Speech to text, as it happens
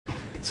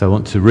So I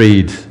want to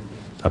read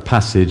a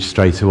passage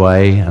straight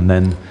away and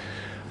then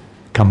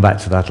come back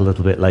to that a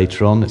little bit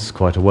later on. It's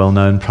quite a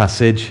well-known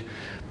passage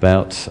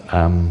about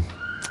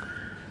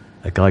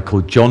a guy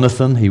called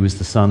Jonathan. He was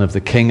the son of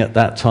the king at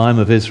that time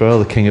of Israel,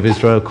 the king of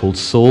Israel called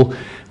Saul.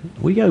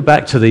 We go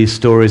back to these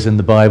stories in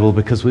the Bible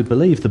because we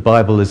believe the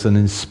Bible is an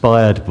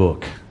inspired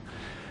book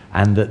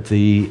and that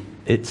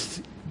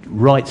it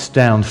writes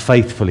down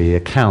faithfully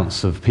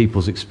accounts of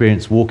people's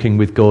experience walking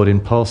with God in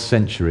past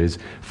centuries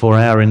for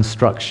our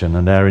instruction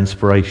and our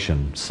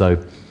inspiration.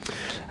 So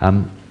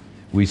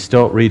we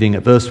start reading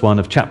at verse 1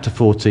 of chapter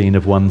 14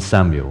 of 1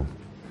 Samuel.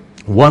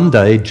 One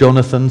day,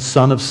 Jonathan,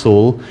 son of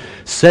Saul,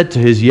 said to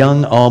his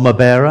young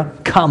armor-bearer,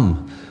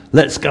 "Come,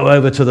 let's go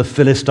over to the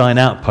Philistine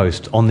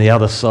outpost on the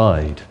other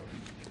side."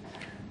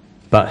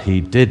 But he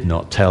did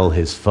not tell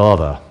his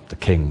father, the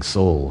king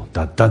Saul.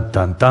 Dun, dun,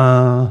 dun,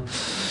 dun.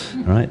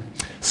 Right?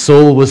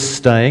 Saul was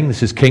staying,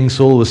 this is King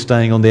Saul, was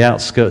staying on the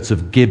outskirts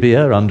of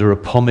Gibeah under a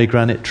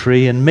pomegranate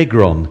tree in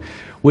Migron.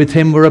 With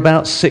him were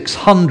about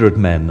 600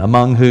 men,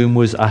 among whom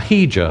was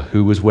Ahijah,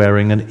 who was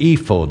wearing an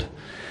ephod.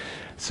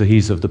 So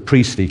he's of the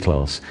priestly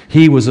class.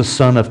 He was a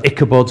son of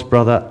Ichabod's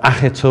brother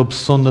Ahitub,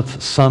 son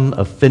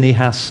of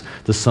Phinehas,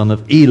 the son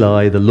of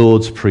Eli, the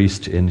Lord's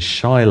priest in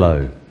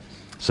Shiloh.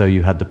 So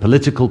you had the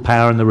political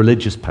power and the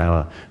religious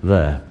power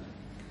there.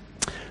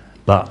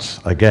 But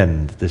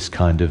again, this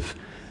kind of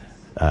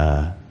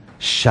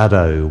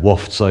shadow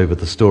wafts over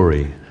the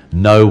story.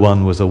 No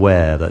one was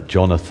aware that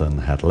Jonathan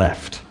had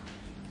left.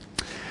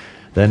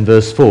 Then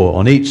verse 4,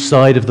 on each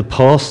side of the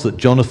pass that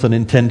Jonathan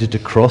intended to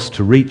cross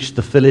to reach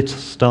the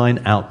Philistine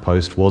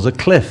outpost was a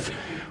cliff.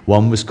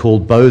 One was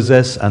called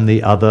Bozez and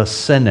the other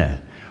Seneh.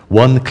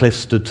 One cliff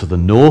stood to the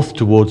north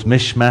towards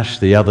Mishmash,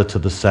 the other to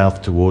the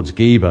south towards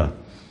Geba.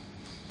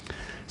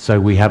 So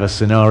we have a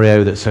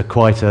scenario that's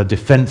quite a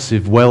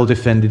defensive,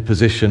 well-defended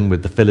position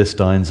with the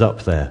Philistines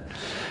up there.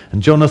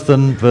 And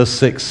Jonathan, verse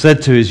 6,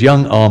 said to his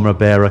young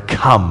armor-bearer,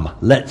 "Come,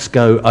 let's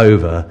go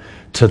over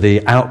to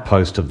the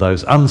outpost of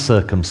those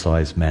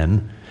uncircumcised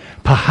men.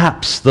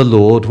 Perhaps the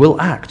Lord will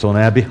act on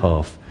our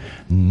behalf.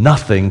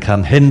 Nothing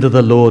can hinder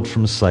the Lord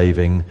from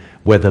saving,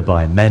 whether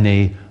by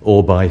many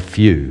or by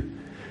few."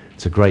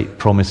 It's a great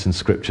promise in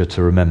Scripture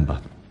to remember.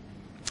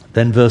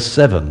 Then verse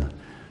 7,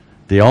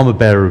 the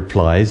armor-bearer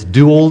replies,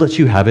 "Do all that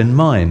you have in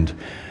mind."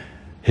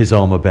 His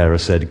armor-bearer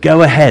said,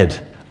 "Go ahead,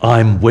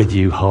 I'm with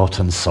you heart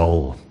and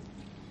soul."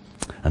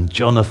 And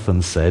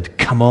Jonathan said,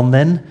 "Come on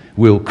then,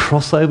 we'll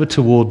cross over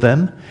toward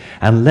them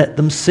and let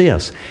them see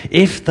us.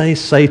 If they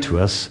say to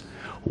us,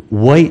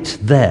 'Wait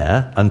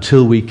there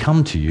until we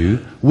come to you,'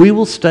 we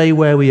will stay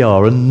where we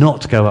are and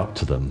not go up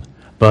to them.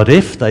 But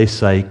if they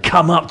say,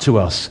 'Come up to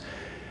us,'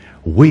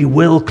 we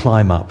will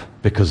climb up,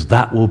 because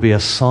that will be a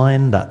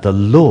sign that the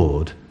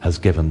Lord has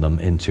given them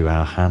into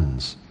our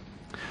hands."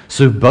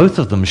 So both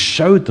of them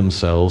showed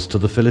themselves to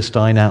the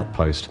Philistine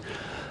outpost.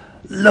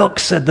 "Look,"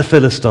 said the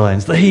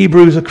Philistines, "the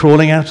Hebrews are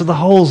crawling out of the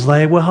holes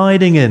they were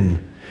hiding in."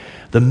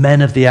 The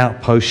men of the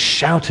outpost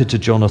shouted to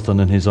Jonathan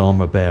and his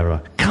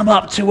armor-bearer, "Come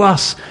up to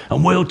us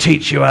and we'll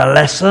teach you a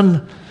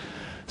lesson."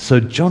 So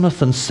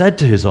Jonathan said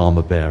to his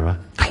armor-bearer,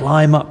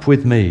 "Climb up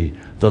with me.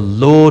 The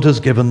Lord has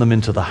given them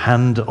into the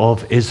hand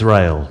of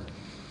Israel."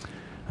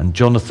 And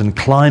Jonathan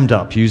climbed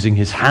up using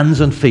his hands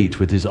and feet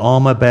with his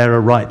armor-bearer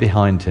right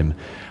behind him.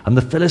 And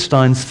the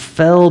Philistines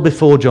fell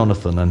before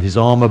Jonathan, and his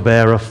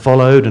armor-bearer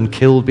followed and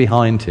killed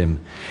behind him.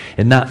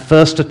 In that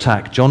first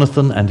attack,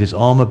 Jonathan and his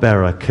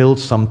armor-bearer killed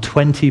some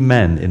 20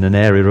 men in an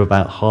area of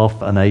about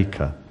half an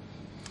acre.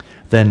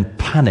 Then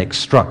panic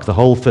struck the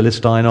whole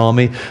Philistine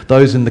army,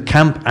 those in the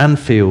camp and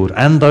field,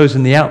 and those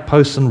in the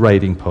outposts and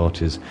raiding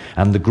parties,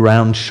 and the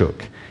ground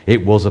shook.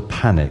 It was a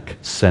panic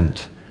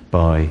sent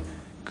by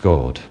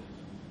God.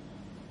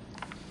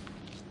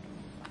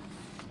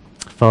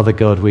 Father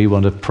God, we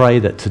want to pray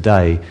that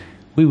today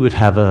we would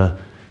have a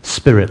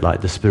spirit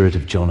like the spirit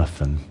of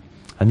Jonathan,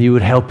 and you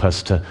would help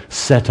us to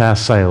set our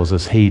sails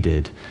as he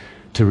did,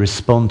 to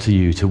respond to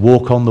you, to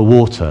walk on the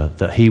water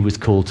that he was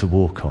called to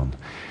walk on.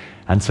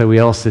 And so we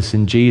ask this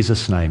in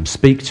Jesus' name.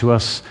 Speak to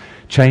us,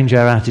 change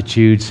our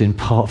attitudes,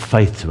 impart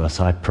faith to us,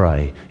 I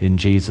pray. In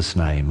Jesus'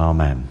 name,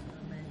 amen.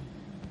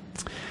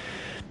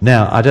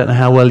 Now, I don't know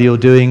how well you're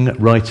doing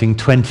writing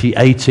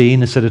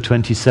 2018 instead of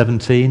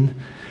 2017.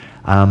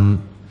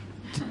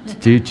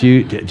 Do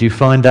you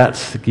find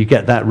that you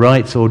get that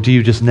right, or do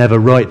you just never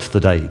write the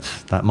date?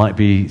 That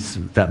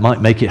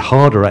might make it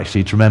harder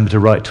actually to remember to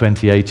write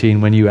 2018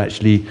 when you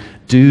actually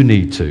do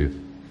need to.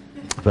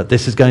 But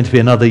this is going to be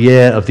another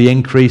year of the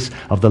increase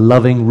of the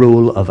loving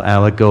rule of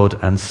our God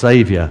and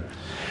Saviour.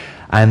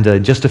 And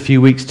in just a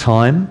few weeks'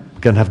 time,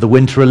 we're going to have the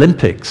Winter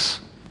Olympics,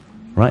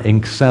 right,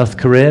 in South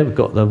Korea. We've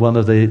got the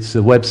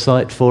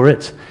website for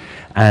it.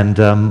 And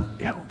do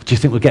you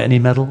think we'll get any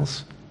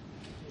medals?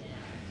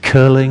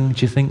 Curling,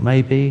 do you think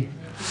maybe?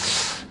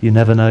 You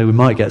never know, we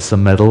might get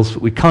some medals,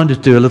 but we kind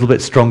of do a little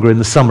bit stronger in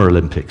the Summer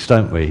Olympics,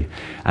 don't we?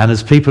 And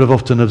as people have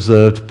often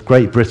observed,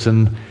 Great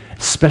Britain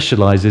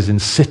specialises in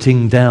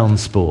sitting down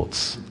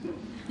sports.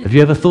 Have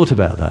you ever thought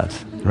about that?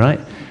 Right?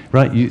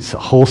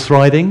 Horse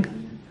riding,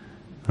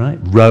 right?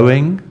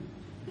 Rowing,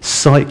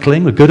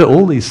 cycling. We're good at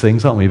all these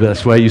things, aren't we? But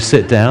that's where you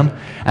sit down.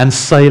 And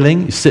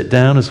sailing, you sit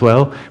down as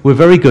well. We're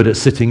very good at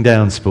sitting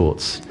down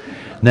sports.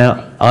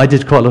 Now, I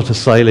did quite a lot of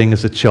sailing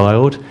as a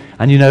child.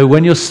 And you know,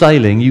 when you're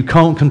sailing, you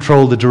can't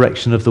control the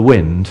direction of the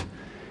wind,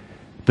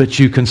 but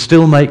you can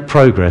still make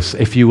progress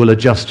if you will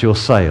adjust your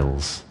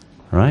sails,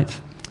 right?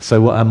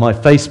 So on my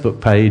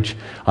Facebook page,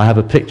 I have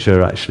a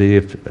picture, actually,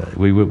 of,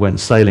 we went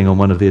sailing on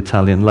one of the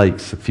Italian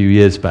lakes a few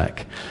years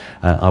back.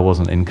 I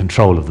wasn't in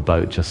control of the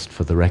boat, just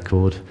for the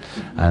record.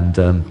 And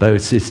but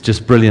it's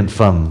just brilliant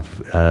fun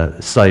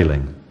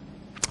sailing.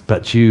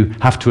 But you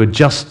have to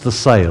adjust the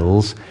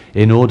sails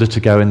in order to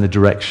go in the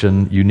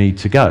direction you need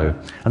to go.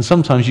 And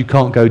sometimes you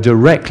can't go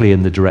directly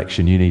in the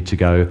direction you need to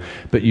go,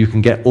 but you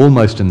can get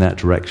almost in that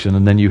direction,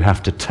 and then you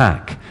have to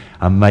tack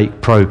and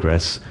make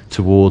progress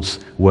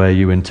towards where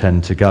you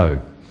intend to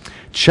go.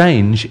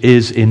 Change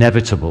is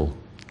inevitable,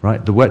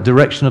 right? The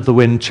direction of the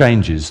wind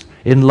changes.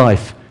 In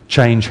life,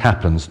 change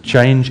happens.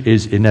 Change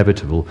is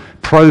inevitable.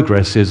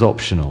 Progress is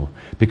optional,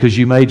 because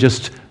you may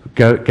just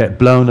get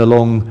blown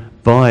along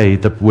by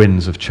the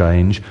winds of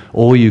change,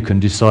 or you can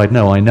decide,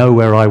 no, I know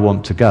where I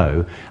want to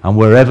go, and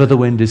wherever the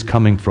wind is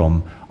coming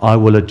from, I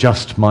will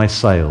adjust my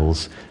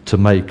sails to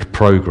make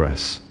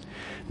progress.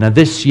 Now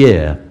this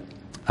year,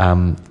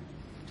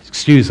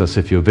 excuse us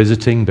if you're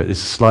visiting, but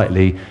it's a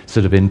slightly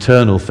sort of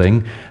internal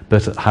thing,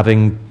 but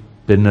having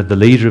been the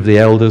leader of the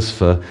elders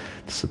for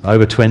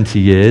over 20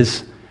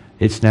 years,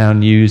 it's now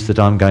news that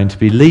I'm going to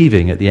be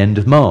leaving at the end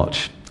of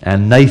March.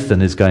 And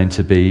Nathan is going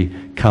to be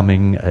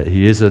coming,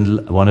 he is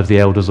one of the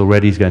elders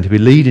already, he's going to be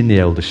leading the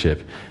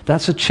eldership.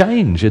 That's a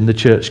change in the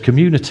church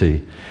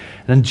community.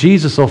 And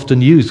Jesus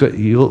often used,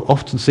 you'll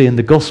often see in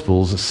the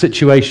Gospels, a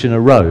situation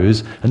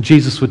arose, and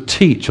Jesus would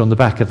teach on the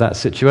back of that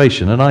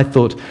situation. And I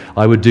thought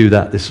I would do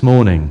that this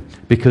morning,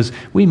 because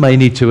we may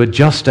need to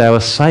adjust our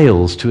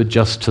sails to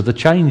adjust to the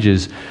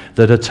changes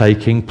that are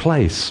taking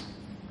place.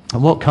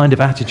 And what kind of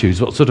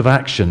attitudes, what sort of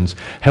actions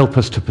help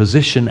us to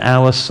position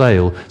our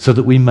sail so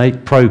that we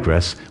make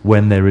progress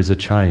when there is a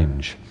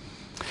change?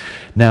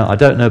 Now, I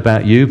don't know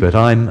about you, but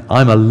I'm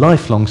a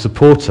lifelong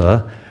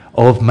supporter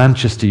of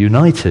Manchester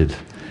United.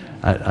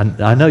 And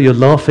I know you're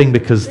laughing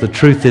because the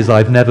truth is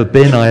I've never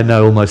been. I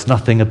know almost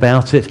nothing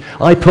about it.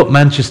 I put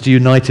Manchester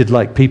United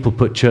like people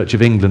put Church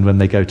of England when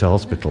they go to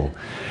hospital.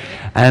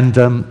 And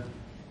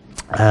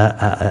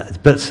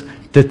but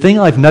the thing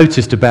I've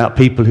noticed about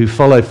people who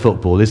follow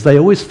football is they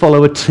always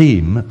follow a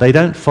team. They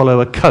don't follow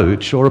a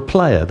coach or a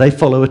player. They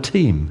follow a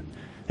team.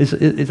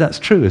 That's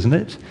true, isn't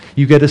it?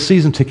 You get a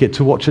season ticket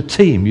to watch a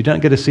team. You don't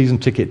get a season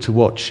ticket to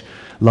watch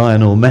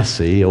Lionel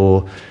Messi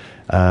or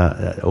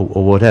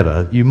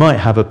whatever. You might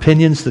have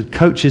opinions that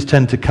coaches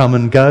tend to come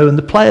and go and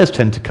the players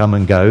tend to come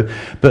and go,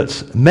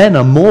 but men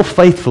are more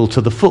faithful to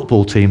the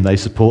football team they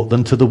support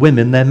than to the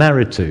women they're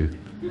married to.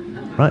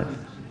 Right?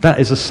 That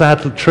is a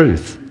sad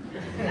truth.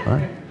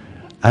 Right?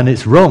 And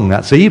it's wrong,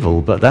 that's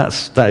evil, but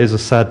that is a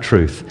sad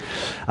truth.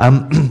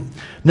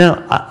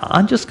 Now,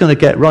 I'm just going to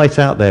get right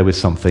out there with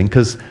something,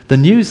 because the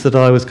news that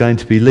I was going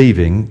to be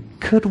leaving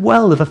could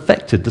well have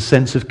affected the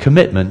sense of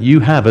commitment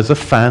you have as a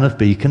fan of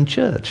Beacon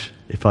Church,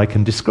 if I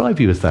can describe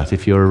you as that,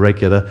 if you're a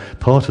regular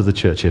part of the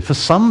church here. For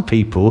some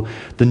people,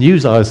 the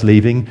news I was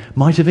leaving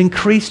might have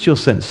increased your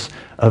sense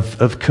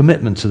of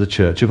commitment to the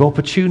church, of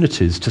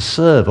opportunities to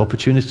serve,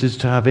 opportunities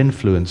to have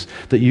influence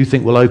that you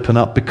think will open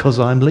up because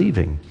I'm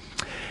leaving.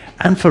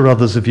 And for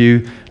others of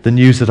you, the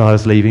news that I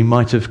was leaving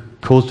might have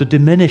caused a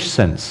diminished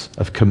sense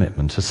of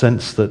commitment, a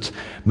sense that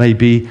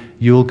maybe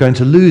you're going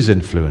to lose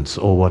influence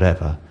or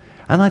whatever.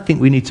 And I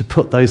think we need to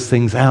put those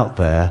things out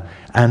there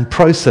and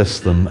process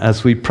them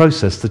as we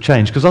process the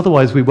change, because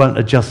otherwise we won't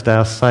adjust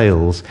our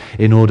sails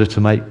in order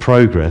to make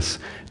progress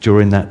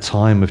during that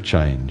time of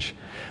change.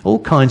 All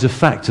kinds of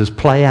factors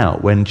play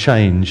out when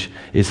change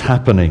is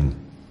happening.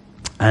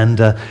 And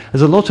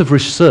there's a lot of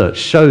research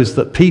shows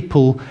that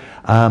people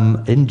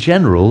in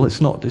general,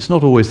 it's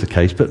not always the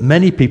case, but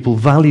many people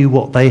value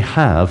what they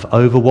have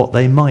over what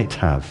they might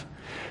have.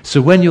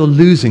 So when you're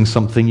losing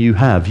something you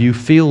have, you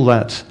feel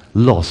that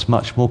loss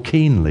much more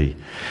keenly.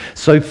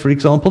 So, for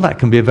example, that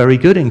can be a very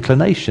good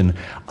inclination.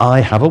 I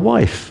have a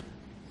wife.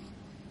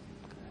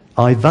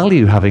 I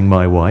value having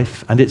my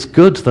wife, and it's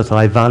good that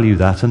I value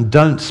that and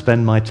don't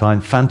spend my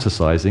time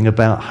fantasizing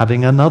about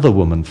having another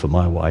woman for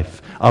my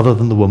wife, other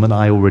than the woman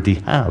I already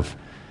have.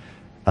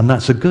 And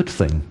that's a good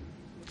thing.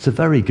 It's a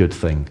very good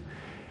thing.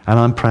 And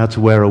I'm proud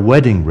to wear a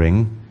wedding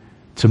ring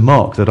to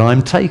mark that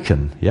I'm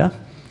taken, yeah?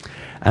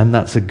 And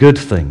that's a good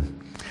thing.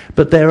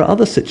 But there are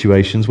other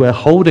situations where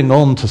holding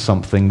on to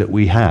something that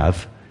we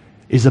have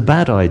is a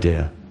bad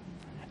idea.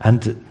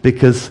 And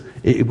because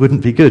it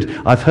wouldn't be good.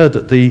 I've heard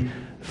that the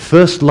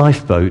first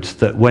lifeboat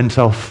that went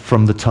off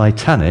from the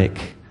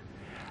Titanic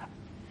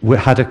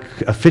had an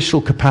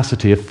official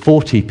capacity of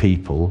 40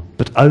 people,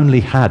 but only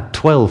had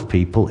 12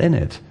 people in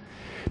it,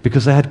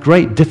 because they had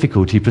great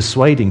difficulty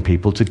persuading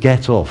people to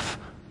get off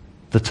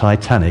the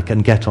Titanic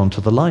and get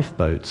onto the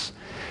lifeboats.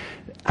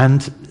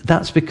 And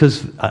that's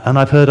because, and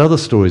I've heard other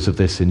stories of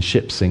this in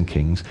ship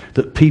sinkings,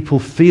 that people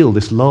feel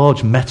this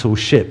large metal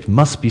ship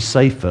must be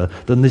safer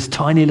than this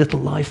tiny little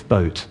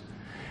lifeboat.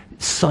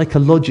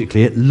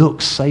 Psychologically, it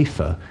looks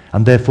safer,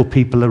 and therefore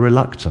people are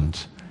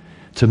reluctant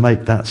to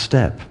make that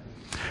step.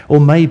 Or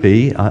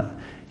maybe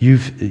you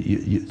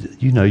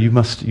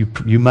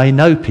may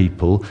know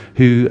people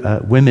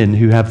women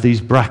who have these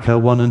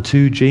BRCA1 and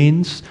 2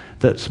 genes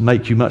that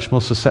make you much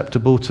more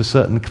susceptible to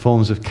certain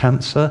forms of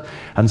cancer,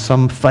 and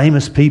some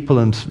famous people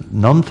and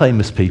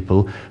non-famous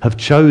people have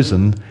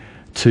chosen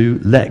to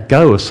let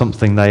go of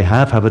something they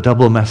have a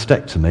double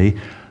mastectomy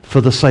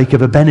for the sake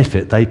of a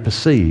benefit they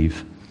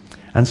perceive.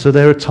 And so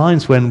there are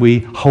times when we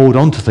hold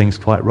on to things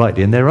quite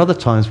rightly, and there are other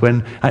times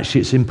when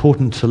actually it's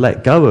important to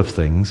let go of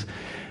things,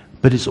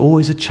 but it's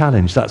always a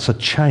challenge. That's a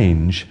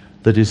change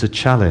that is a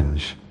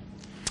challenge.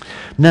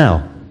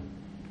 Now,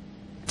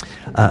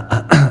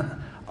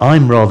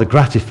 I'm rather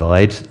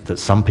gratified that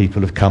some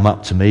people have come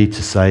up to me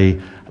to say,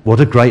 what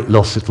a great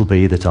loss it'll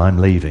be that I'm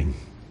leaving.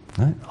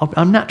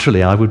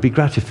 Naturally, I would be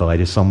gratified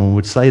if someone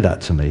would say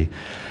that to me.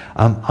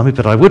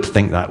 But I would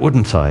think that,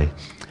 wouldn't I?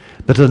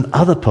 But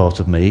another part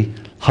of me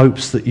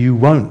hopes that you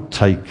won't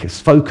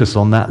focus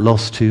on that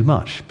loss too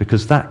much,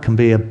 because that can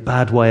be a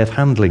bad way of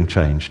handling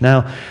change.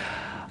 Now,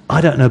 I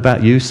don't know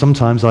about you,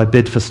 sometimes I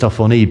bid for stuff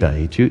on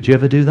eBay. Do you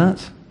ever do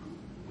that?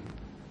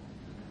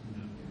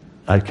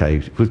 Okay,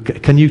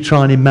 can you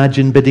try and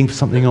imagine bidding for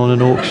something on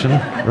an auction,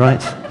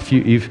 right?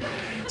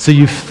 So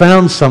you've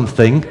found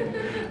something,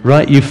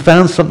 right? You've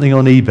found something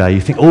on eBay. You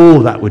think,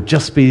 oh, that would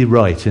just be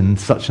right in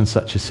such and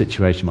such a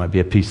situation. It might be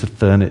a piece of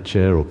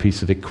furniture or a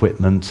piece of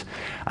equipment.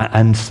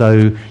 And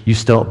so you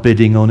start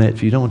bidding on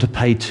it. You don't want to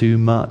pay too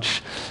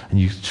much. And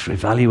you're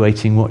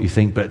evaluating what you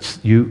think. But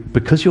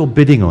because you're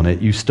bidding on it,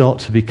 you start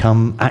to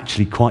become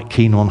actually quite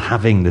keen on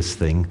having this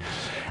thing.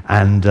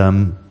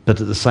 And but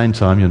at the same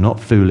time, you're not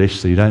foolish,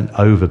 so you don't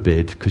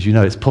overbid, because you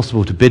know it's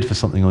possible to bid for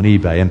something on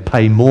eBay and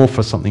pay more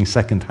for something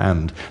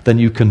second-hand than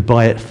you can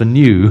buy it for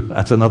new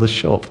at another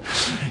shop.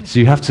 So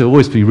you have to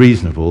always be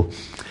reasonable.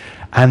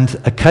 And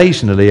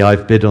occasionally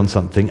I've bid on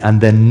something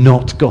and then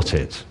not got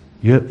it.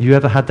 You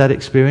ever had that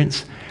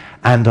experience?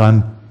 And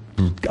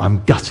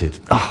I'm gutted.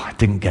 Oh, I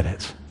didn't get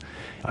it.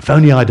 If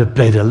only I'd have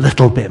bid a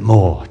little bit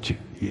more.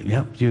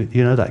 You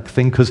know that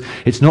thing? Because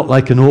it's not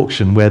like an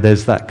auction where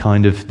there's that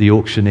kind of, the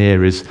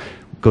auctioneer is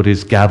got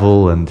his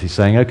gavel and he's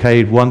saying,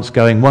 okay, once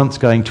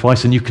going,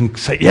 twice, and you can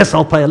say, yes,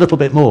 I'll pay a little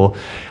bit more.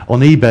 On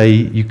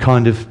eBay, you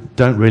kind of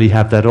don't really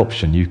have that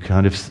option. You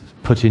kind of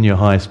put in your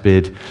highest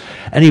bid.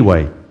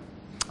 Anyway,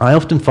 I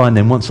often find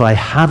then once I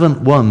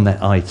haven't won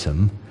that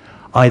item,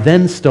 I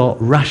then start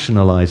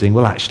rationalizing,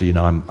 well, actually,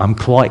 I'm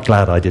quite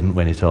glad I didn't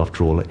win it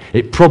after all.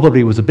 It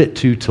probably was a bit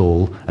too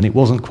tall and it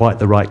wasn't quite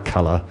the right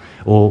color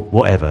or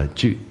whatever.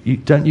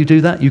 Don't you do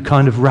that? You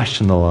kind of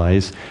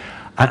rationalize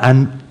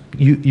and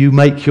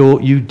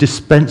you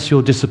dispense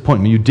your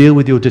disappointment. You deal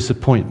with your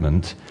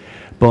disappointment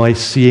by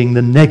seeing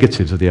the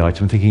negatives of the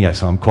item and thinking,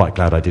 yes, I'm quite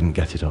glad I didn't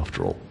get it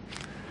after all.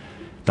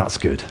 That's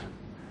good.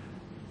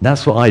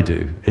 That's what I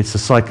do. It's a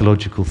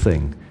psychological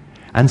thing.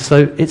 And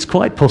so it's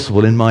quite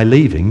possible in my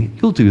leaving,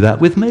 you'll do that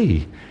with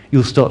me.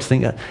 You'll start to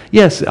think,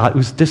 yes, I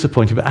was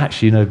disappointed, but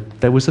actually,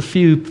 there was a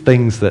few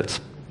things that,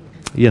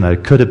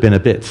 could have been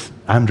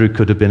Andrew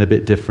could have been a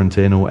bit different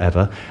in or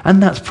whatever.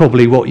 And that's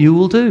probably what you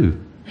will do.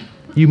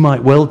 You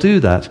might well do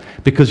that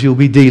because you'll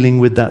be dealing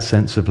with that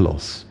sense of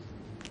loss.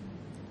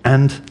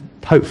 And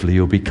hopefully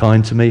you'll be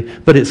kind to me,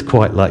 but it's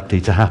quite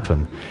likely to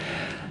happen.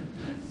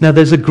 Now,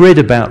 there's a grid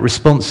about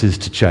responses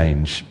to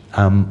change,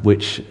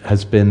 which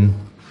has been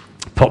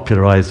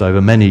popularized over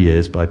many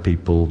years by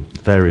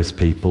various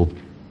people.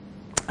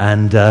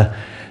 And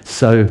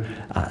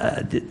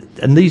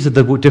and these are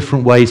the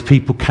different ways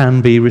people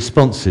can be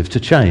responsive to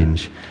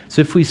change.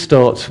 So if we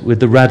start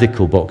with the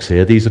radical box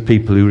here, these are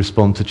people who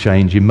respond to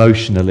change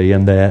emotionally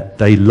and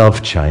they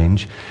love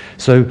change.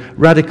 So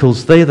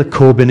radicals, they're the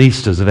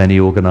Corbynistas of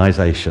any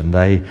organization.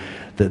 They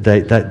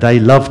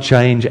love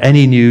change.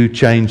 Any new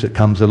change that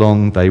comes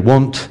along, they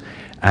want.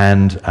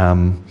 And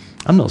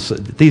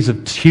these are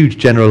huge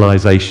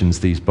generalizations,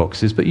 these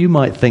boxes, but you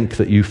might think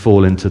that you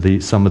fall into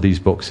some of these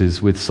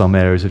boxes with some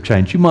areas of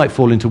change. You might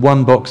fall into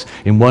one box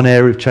in one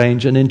area of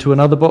change and into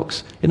another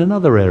box in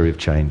another area of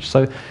change.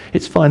 So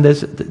it's fine.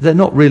 They're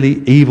not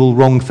really evil,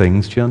 wrong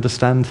things, do you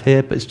understand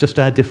here? But it's just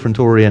our different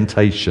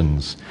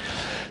orientations.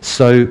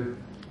 So,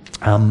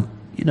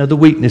 the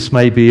weakness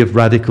maybe of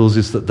radicals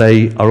is that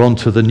they are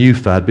onto the new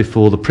fad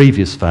before the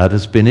previous fad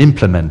has been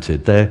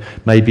implemented. They're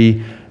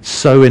maybe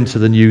so into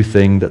the new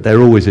thing that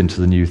they're always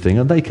into the new thing,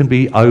 and they can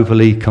be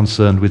overly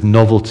concerned with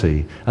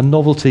novelty. And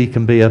novelty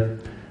can be a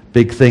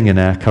big thing in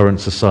our current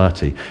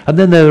society. And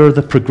then there are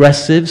the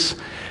progressives.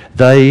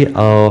 They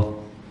are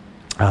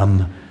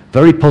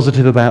very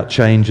positive about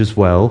change as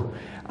well,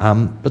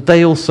 but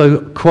they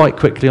also quite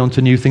quickly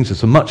onto new things.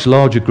 It's a much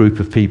larger group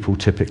of people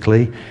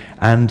typically,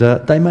 and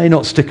they may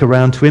not stick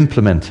around to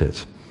implement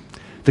it.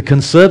 The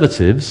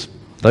conservatives,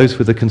 those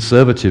with a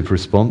conservative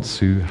response,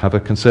 who have a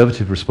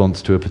conservative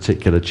response to a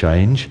particular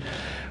change,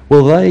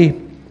 well, they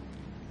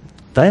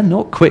they're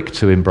not quick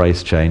to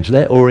embrace change.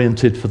 They're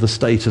oriented for the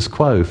status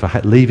quo, for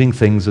leaving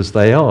things as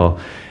they are.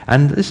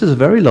 And this is a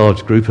very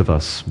large group of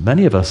us.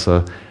 Many of us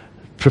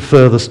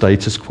prefer the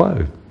status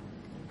quo.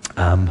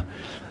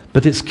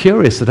 But it's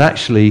curious that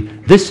actually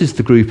this is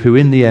the group who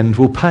in the end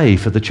will pay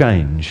for the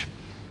change.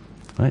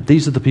 Right?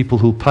 These are the people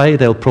who'll pay.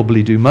 They'll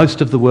probably do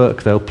most of the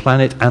work, they'll plan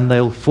it, and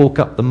they'll fork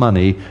up the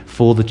money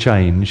for the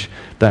change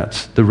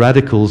that the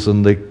radicals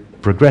and the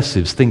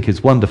progressives think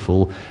is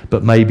wonderful,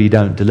 but maybe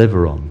don't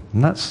deliver on.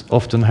 And that's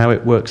often how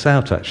it works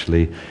out,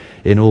 actually,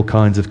 in all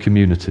kinds of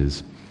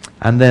communities.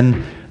 And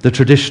then the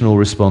traditional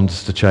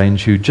responders to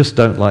change, who just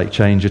don't like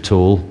change at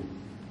all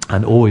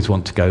and always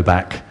want to go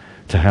back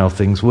to how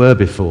things were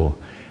before.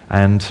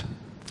 And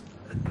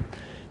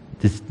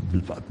it's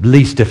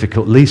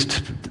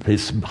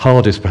it's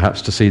hardest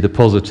perhaps to see the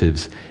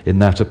positives in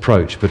that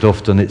approach, but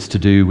often it's to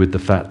do with the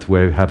fact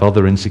we have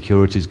other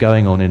insecurities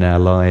going on in our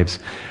lives,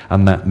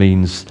 and that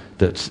means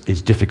that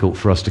it's difficult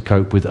for us to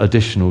cope with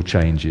additional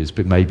changes,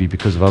 but maybe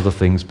because of other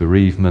things,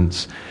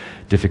 bereavements,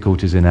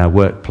 difficulties in our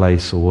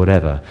workplace or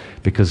whatever,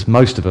 because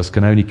most of us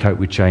can only cope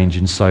with change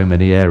in so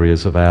many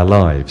areas of our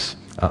lives.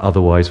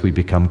 Otherwise we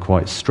become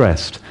quite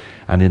stressed,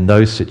 and in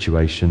those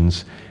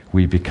situations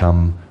we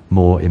become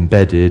more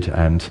embedded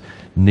and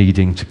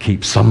needing to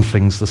keep some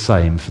things the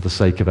same for the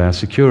sake of our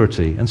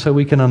security. And so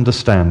we can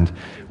understand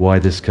why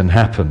this can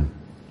happen.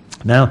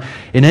 Now,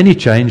 in any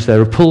change,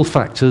 there are pull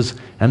factors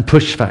and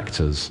push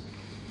factors.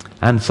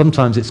 And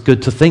sometimes it's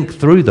good to think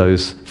through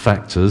those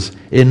factors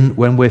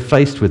when we're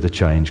faced with a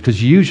change,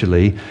 because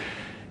usually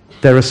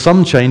there are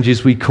some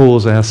changes we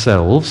cause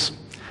ourselves,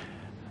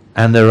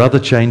 and there are other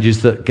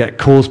changes that get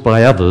caused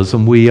by others,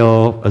 and we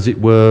are, as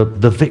it were,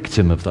 the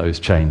victim of those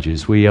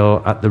changes. We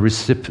are at the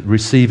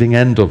receiving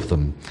end of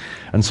them.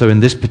 And so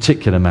in this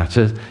particular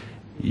matter,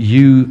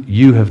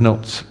 you have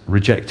not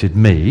rejected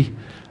me,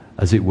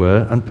 as it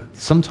were, and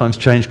sometimes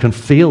change can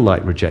feel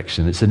like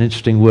rejection. It's an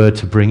interesting word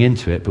to bring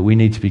into it, but we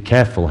need to be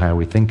careful how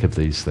we think of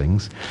these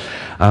things.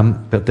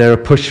 But there are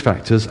push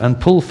factors and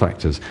pull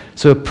factors.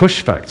 So a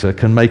push factor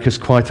can make us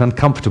quite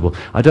uncomfortable.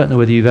 I don't know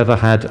whether you've ever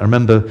had, I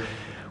remember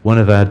one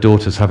of our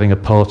daughters having a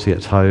party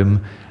at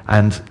home,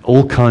 and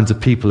all kinds of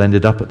people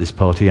ended up at this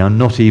party. I'm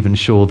not even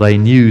sure they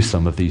knew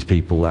some of these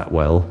people that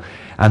well.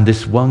 And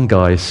this one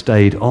guy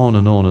stayed on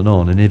and on and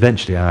on, and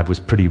eventually I was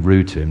pretty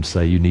rude to him to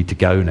say, "You need to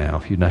go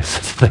now," you know,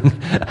 sort of thing.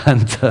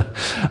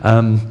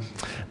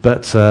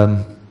 But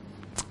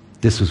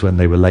this was when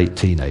they were late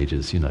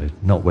teenagers, you know,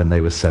 not when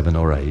they were 7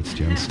 or 8,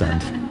 do you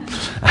understand?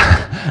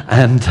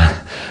 And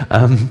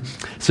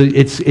so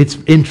it's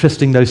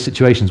interesting, those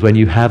situations when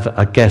you have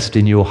a guest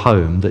in your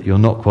home that you're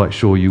not quite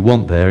sure you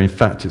want there. In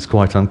fact, it's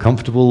quite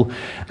uncomfortable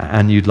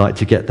and you'd like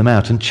to get them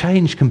out. And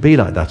change can be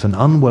like that, an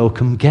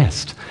unwelcome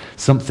guest,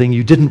 something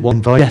you didn't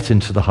want to get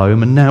into the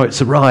home, and now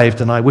it's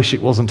arrived and I wish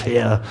it wasn't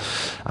here.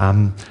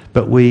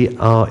 But we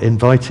are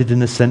invited,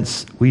 in a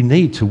sense. We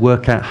need to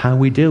work out how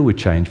we deal with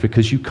change,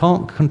 because you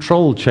can't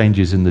control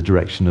changes in the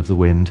direction of the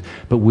wind,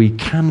 but we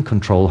can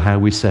control how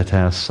we set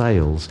our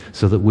sails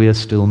so that we are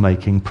still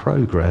making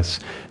progress,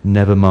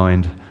 never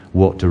mind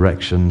what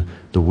direction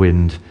the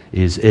wind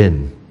is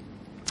in.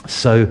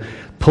 So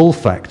pull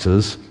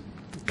factors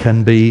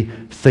can be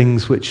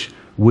things which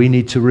we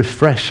need to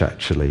refresh,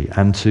 actually,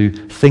 and to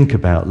think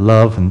about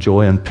love and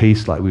joy and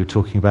peace, like we were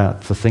talking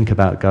about, to think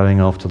about going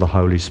after the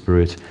Holy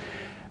Spirit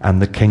and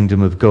the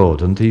kingdom of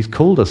God. And he's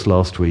called us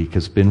last week,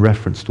 has been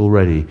referenced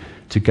already,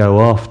 to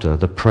go after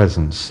the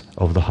presence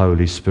of the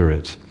Holy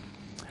Spirit.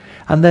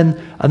 And then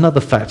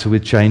another factor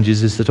with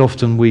changes is that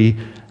often we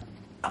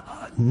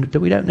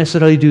don't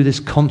necessarily do this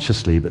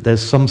consciously, but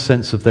there's some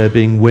sense of there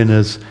being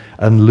winners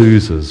and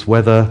losers,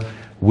 whether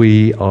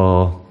we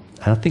are,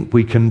 and I think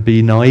we can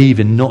be naive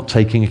in not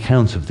taking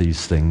account of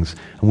these things,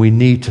 and we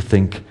need to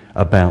think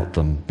about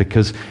them,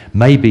 because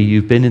maybe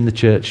you've been in the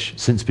church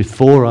since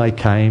before I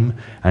came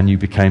and you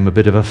became a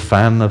bit of a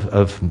fan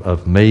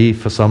of me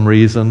for some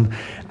reason,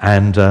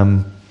 and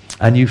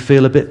you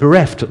feel a bit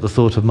bereft at the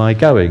thought of my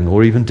going,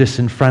 or even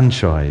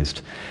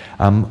disenfranchised.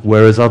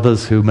 Whereas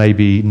others who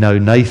maybe know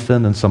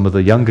Nathan and some of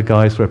the younger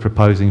guys who are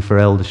proposing for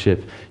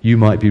eldership, you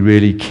might be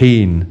really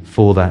keen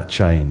for that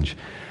change.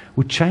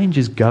 Well, change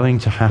is going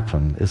to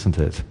happen, isn't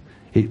it?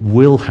 It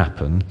will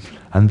happen,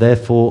 and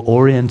therefore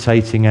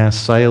orientating our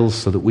sails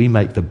so that we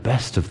make the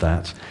best of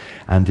that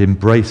and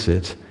embrace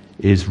it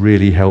is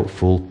really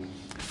helpful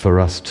for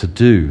us to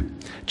do.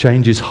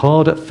 Change is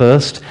hard at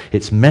first,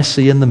 it's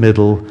messy in the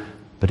middle,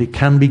 but it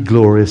can be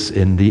glorious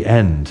in the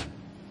end.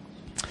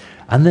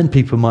 And then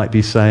people might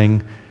be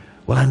saying,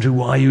 "Well, Andrew,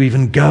 why are you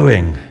even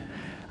going?"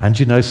 And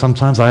you know,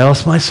 sometimes I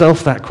ask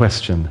myself that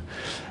question,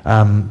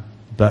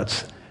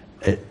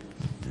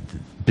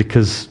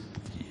 because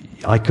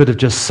I could have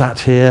just sat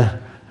here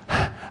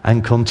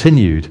and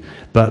continued.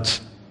 But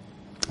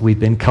we've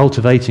been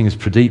cultivating, as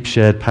Pradeep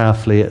shared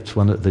powerfully at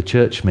the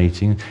church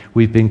meeting,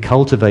 we've been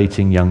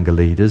cultivating younger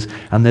leaders,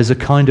 and there's a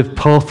kind of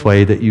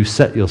pathway that you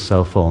set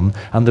yourself on,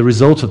 and the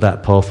result of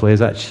that pathway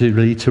is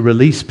actually to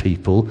release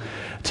people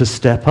to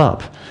step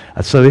up.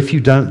 And so if you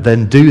don't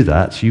then do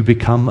that, you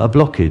become a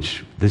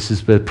blockage. This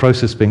is the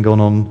process been going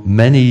on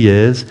many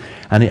years,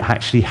 and it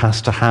actually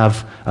has to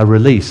have a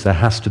release. There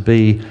has to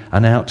be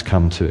an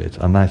outcome to it,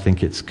 and I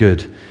think it's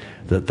good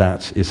that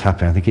that is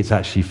happening. I think it's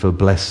actually for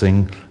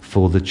blessing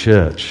for the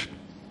church.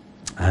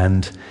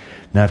 And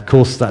now, of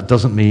course, that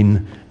doesn't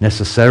mean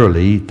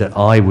necessarily that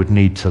I would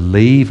need to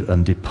leave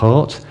and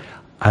depart.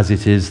 As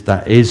it is,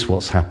 that is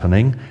what's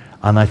happening.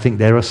 And I think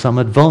there are some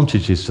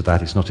advantages to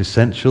that. It's not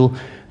essential,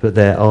 but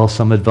there are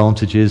some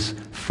advantages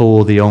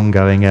for the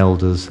ongoing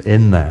elders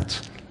in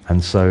that.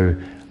 And so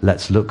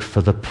let's look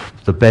for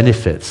the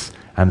benefits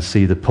and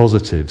see the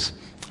positives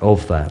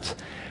of that.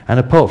 And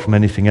apart from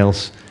anything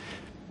else,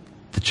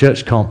 the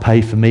church can't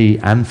pay for me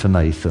and for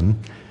Nathan,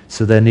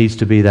 so there needs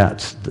to be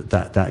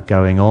that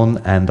going on,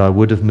 and I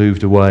would have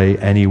moved away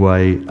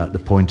anyway at the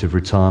point of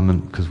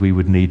retirement because we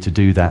would need to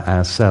do that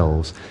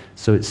ourselves.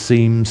 So it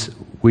seems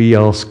we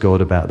asked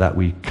God about that.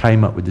 We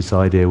came up with this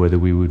idea whether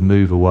we would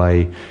move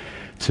away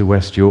to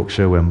West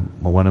Yorkshire when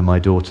one of my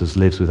daughters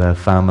lives with her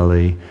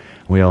family.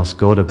 We asked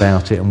God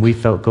about it, and we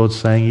felt God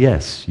saying,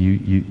 yes,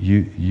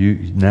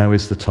 you now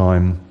is the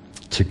time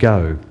to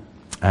go.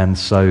 And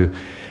so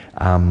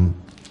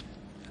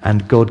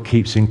and God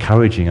keeps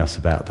encouraging us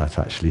about that,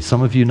 actually.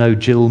 Some of you know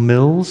Jill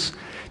Mills. Do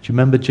you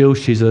remember Jill?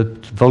 She's a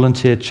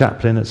volunteer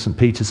chaplain at St.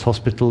 Peter's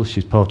Hospital.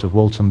 She's part of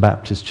Walton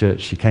Baptist Church.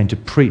 She came to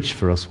preach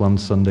for us one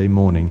Sunday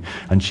morning,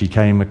 and she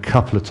came a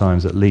couple of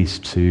times at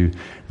least to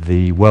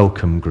the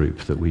welcome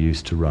group that we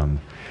used to run.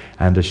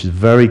 And she's a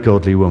very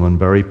godly woman,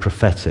 very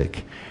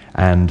prophetic.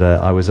 And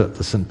I was at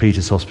the St.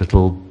 Peter's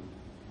Hospital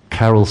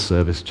carol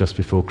service just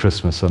before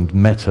Christmas and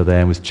met her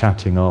there and was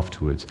chatting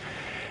afterwards.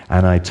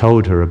 And I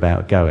told her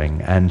about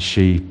going, and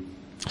she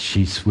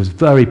was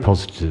very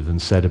positive and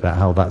said about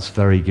how that's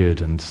very good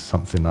and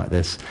something like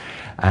this.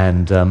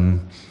 And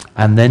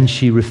then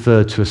she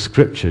referred to a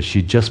scripture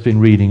she'd just been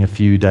reading a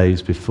few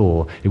days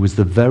before. It was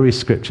the very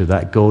scripture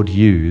that God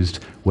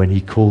used when he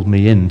called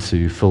me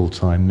into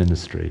full-time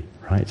ministry,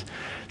 right?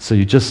 So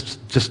you just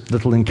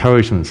little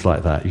encouragements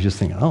like that. You just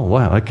think, oh,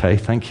 wow, okay,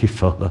 thank you,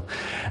 Father.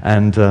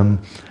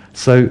 And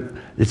so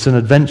it's an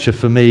adventure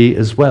for me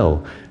as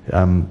well.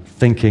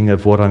 Thinking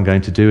of what I'm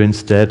going to do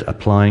instead,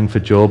 applying for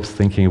jobs,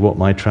 thinking of what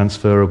my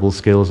transferable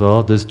skills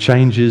are. There's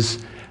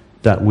changes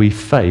that we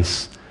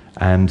face,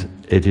 and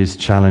it is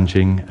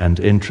challenging and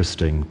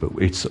interesting, but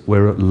it's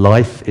where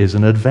life is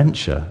an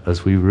adventure,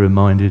 as we were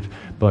reminded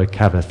by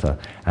Tabitha,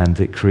 and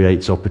it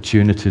creates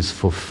opportunities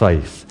for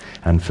faith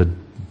and for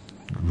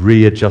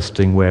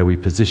readjusting where we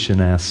position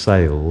our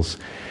sails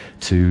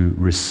to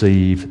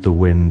receive the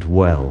wind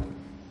well.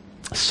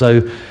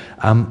 So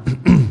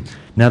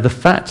now, the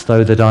fact,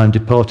 though, that I'm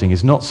departing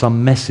is not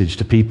some message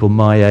to people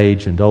my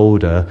age and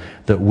older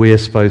that we're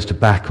supposed to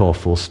back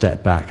off or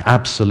step back.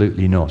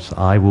 Absolutely not.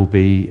 I will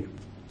be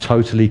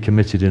totally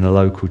committed in a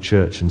local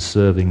church and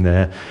serving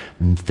there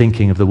and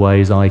thinking of the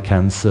ways I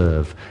can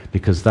serve,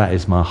 because that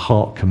is my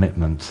heart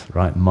commitment,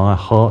 right? My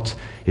heart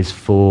is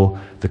for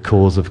the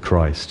cause of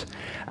Christ.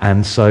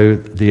 And so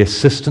the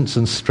assistance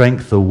and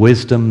strength, the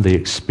wisdom, the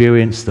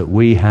experience that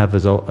we have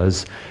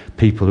as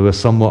people who are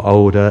somewhat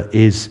older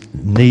is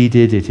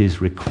needed, it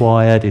is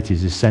required, it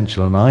is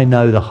essential. And I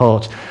know the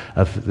heart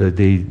of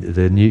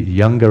the new,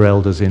 younger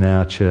elders in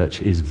our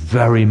church is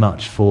very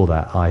much for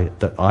that.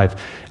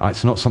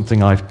 It's not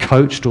something I've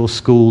coached or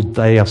schooled,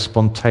 they are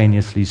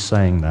spontaneously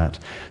saying that.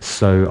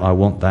 So I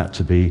want that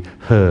to be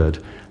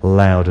heard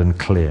loud and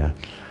clear.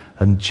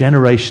 And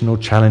generational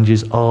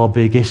challenges are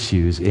big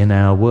issues in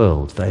our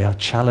world. They are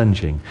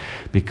challenging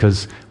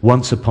because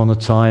once upon a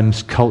time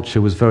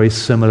culture was very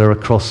similar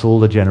across all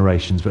the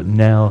generations, but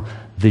now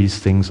these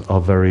things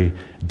are very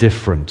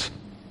different.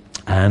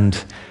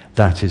 And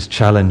that is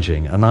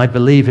challenging. And I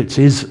believe it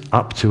is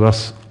up to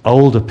us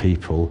older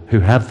people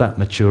who have that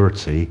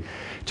maturity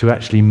to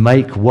actually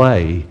make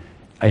way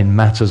in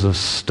matters of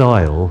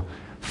style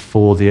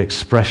for the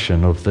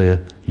expression of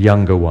the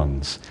younger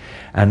ones.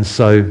 And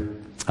so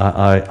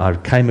I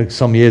came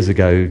some years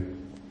ago,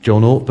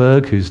 John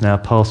Ortberg, who's now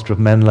pastor of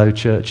Menlo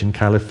Church in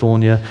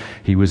California.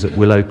 He was at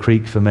Willow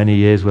Creek for many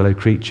years, Willow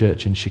Creek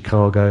Church in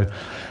Chicago.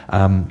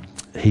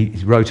 He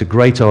wrote a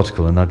great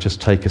article, and I'll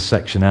just take a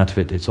section out of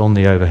it. It's on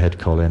the overhead,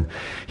 Colin.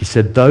 He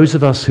said, those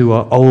of us who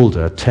are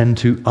older tend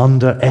to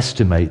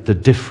underestimate the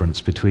difference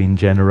between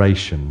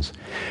generations.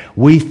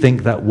 We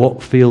think that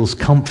what feels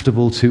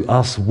comfortable to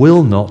us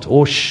will not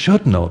or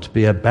should not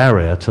be a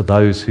barrier to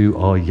those who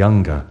are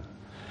younger.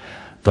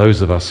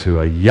 Those of us who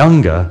are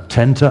younger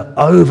tend to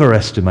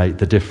overestimate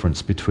the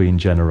difference between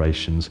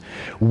generations.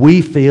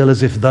 We feel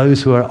as if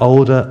those who are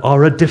older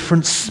are a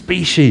different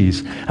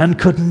species and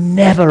could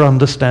never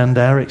understand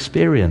our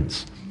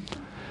experience.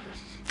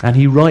 And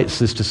he writes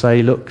this to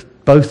say, look,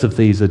 both of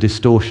these are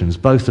distortions.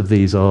 Both of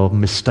these are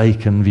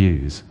mistaken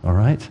views, all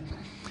right?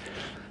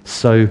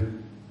 So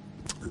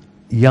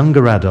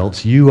younger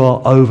adults, you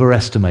are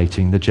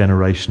overestimating the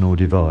generational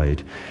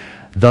divide.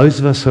 Those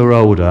of us who are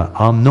older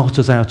are not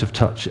as out of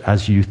touch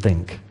as you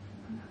think.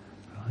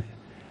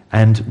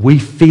 And we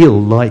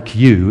feel like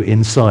you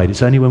inside.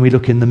 It's only when we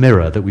look in the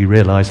mirror that we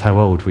realize how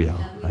old we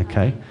are,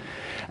 okay?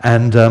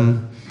 And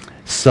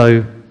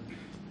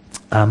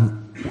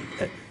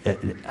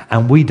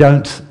and we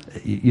don't,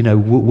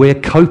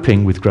 we're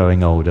coping with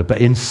growing older, but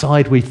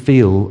inside we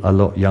feel a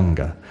lot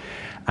younger.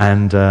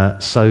 And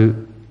so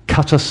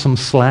cut us some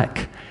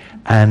slack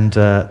and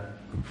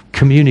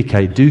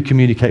communicate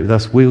with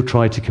us. We'll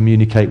try to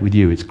communicate with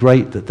you. It's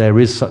great that there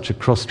is such a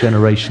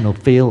cross-generational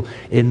feel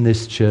in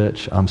this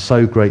church. I'm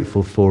so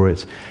grateful for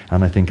it,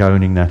 and I think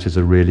owning that is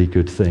a really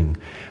good thing.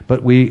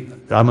 But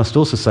I must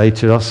also say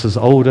to us as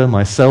older,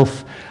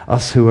 myself,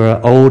 us who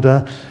are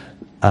older,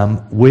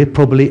 we're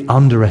probably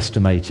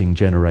underestimating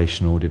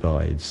generational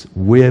divides.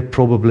 We're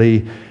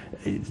probably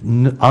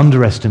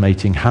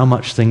underestimating how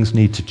much things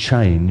need to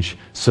change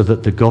so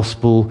that the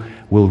gospel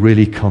will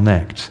really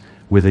connect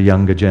with a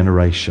younger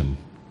generation.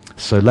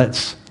 So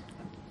let's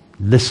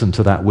listen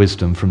to that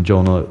wisdom from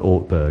John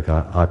Ortberg,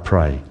 I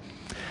pray.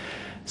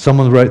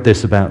 Someone wrote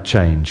this about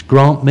change.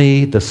 Grant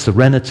me the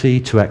serenity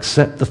to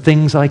accept the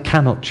things I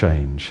cannot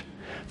change,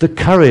 the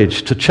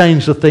courage to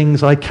change the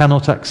things I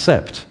cannot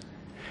accept,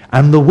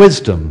 and the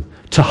wisdom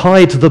to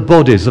hide the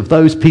bodies of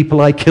those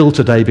people I killed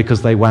today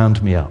because they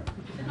wound me up.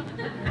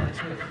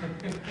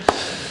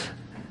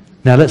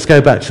 Now let's go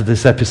back to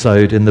this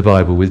episode in the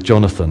Bible with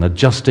Jonathan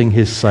adjusting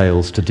his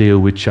sails to deal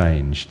with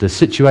change. The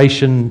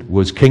situation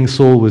was King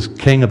Saul was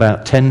king about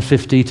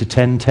 1050 to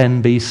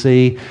 1010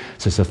 BC,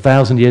 so it's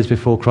 1,000 years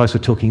before Christ.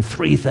 We're talking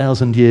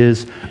 3,000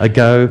 years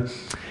ago.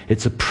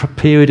 It's a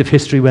period of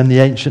history when the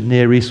ancient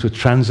Near East was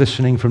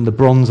transitioning from the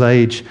Bronze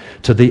Age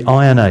to the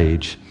Iron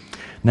Age.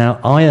 Now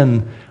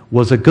iron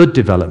was a good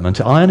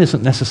development. Iron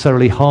isn't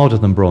necessarily harder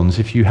than bronze.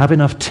 If you have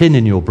enough tin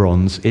in your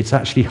bronze, it's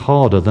actually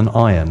harder than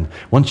iron.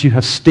 Once you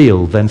have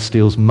steel, then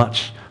steel's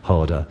much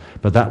harder.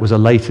 But that was a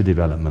later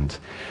development.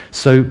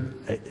 So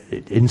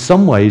in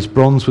some ways,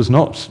 bronze was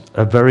not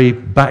a very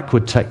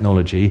backward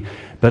technology,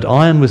 but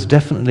iron was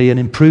definitely an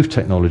improved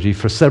technology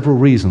for several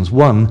reasons.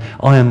 One,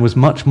 iron was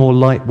much more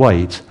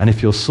lightweight, and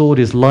if your sword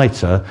is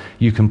lighter,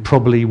 you can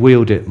probably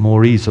wield it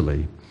more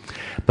easily.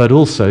 But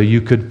also,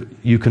 you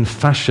can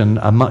fashion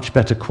a much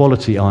better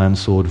quality iron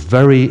sword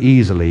very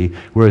easily,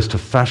 whereas to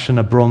fashion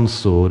a bronze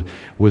sword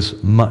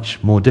was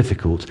much more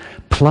difficult.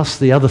 Plus,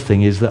 the other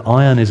thing is that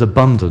iron is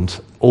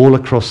abundant all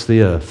across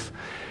the earth.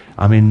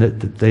 I mean,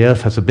 the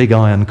earth has a big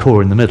iron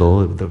core in the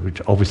middle,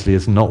 which obviously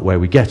is not where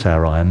we get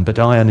our iron, but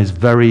iron is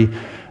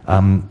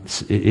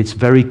it's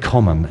very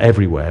common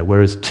everywhere,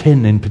 whereas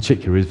tin in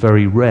particular is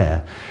very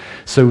rare.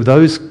 So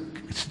those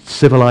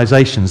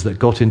civilizations that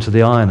got into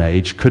the Iron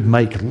Age could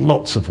make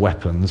lots of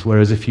weapons,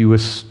 whereas if you were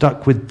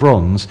stuck with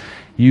bronze,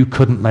 you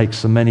couldn't make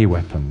so many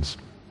weapons.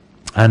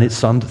 And it's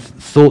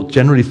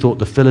generally thought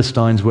the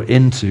Philistines were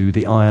into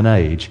the Iron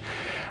Age.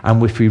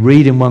 And if we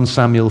read in 1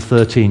 Samuel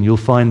 13, you'll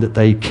find that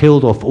they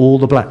killed off all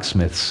the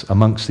blacksmiths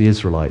amongst the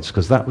Israelites,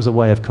 because that was a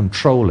way of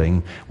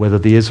controlling whether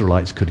the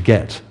Israelites could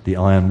get the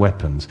iron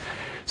weapons.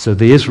 So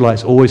the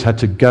Israelites always had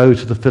to go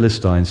to the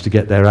Philistines to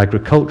get their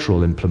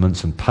agricultural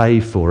implements and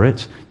pay for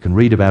it. You can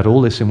read about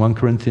all this in 1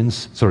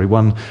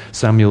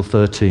 Samuel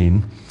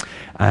 13.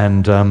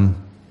 And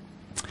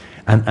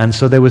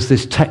so there was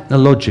this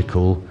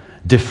technological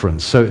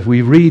difference. So if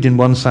we read in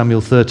 1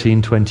 Samuel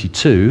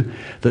 13:22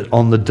 that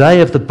on the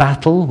day of the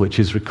battle, which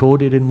is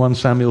recorded in 1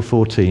 Samuel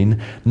 14,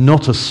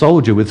 not a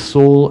soldier with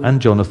Saul and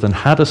Jonathan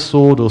had a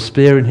sword or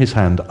spear in his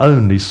hand,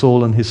 only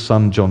Saul and his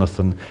son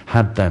Jonathan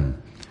had them.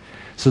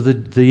 So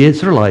the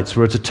Israelites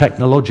were at a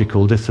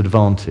technological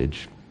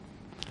disadvantage.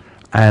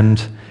 And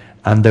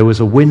there was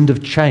a wind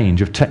of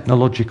change, of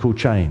technological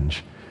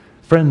change.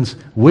 Friends,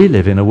 we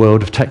live in a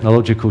world of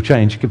technological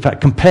change. In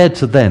fact, compared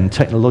to then,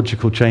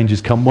 technological changes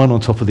come one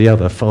on top of the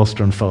other,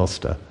 faster and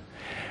faster.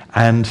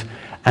 And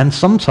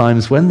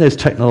sometimes when there's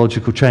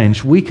technological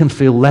change, we can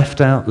feel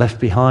left out, left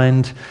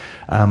behind,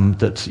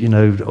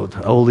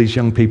 that, all these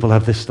young people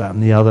have this, that,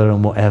 and the other,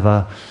 and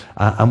whatever,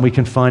 and we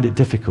can find it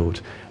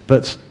difficult.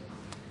 But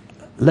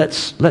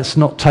let's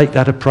not take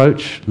that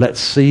approach. Let's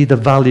see the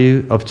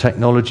value of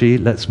technology.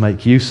 Let's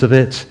make use of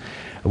it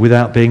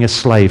without being a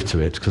slave to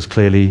it, because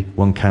clearly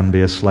one can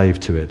be a slave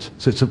to it.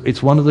 So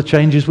it's one of the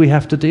changes we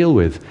have to deal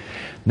with.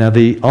 Now,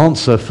 the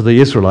answer for the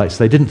Israelites,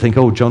 they didn't think,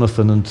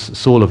 Jonathan and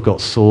Saul have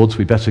got swords,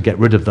 we better get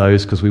rid of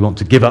those because we want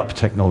to give up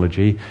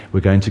technology.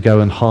 We're going to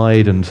go and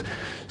hide and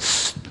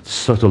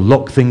sort of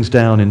lock things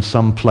down in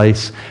some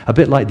place, a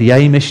bit like the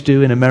Amish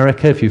do in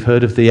America. If you've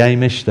heard of the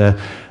Amish, they're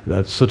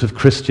sort of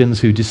Christians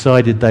who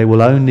decided they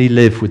will only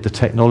live with the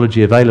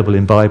technology available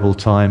in Bible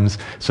times,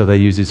 so they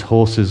use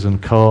horses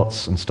and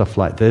carts and stuff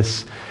like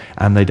this,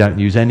 and they don't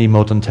use any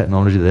modern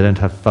technology. They don't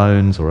have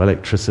phones or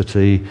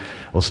electricity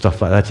or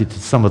stuff like that.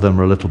 Some of them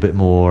are a little bit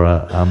more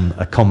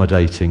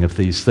accommodating of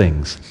these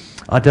things.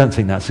 I don't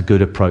think that's a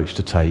good approach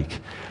to take.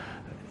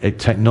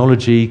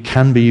 Technology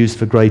can be used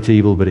for great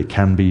evil, but it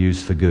can be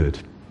used for good.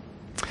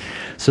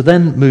 So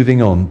then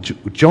moving on,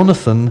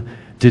 Jonathan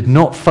did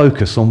not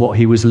focus on what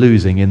he was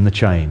losing in the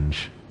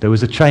change. There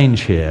was a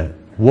change here.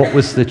 What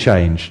was the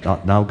change?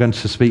 Now I'm going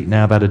to speak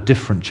now about a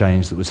different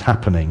change that was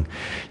happening.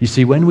 You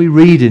see, when we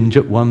read in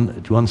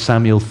 1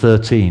 Samuel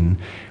 13,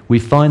 we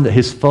find that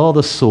his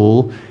father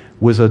Saul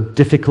was a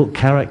difficult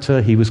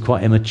character. He was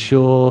quite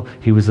immature.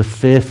 He was a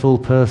fearful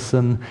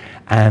person.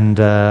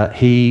 And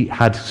he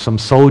had some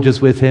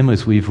soldiers with him,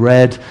 as we've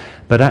read.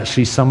 But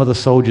actually some of the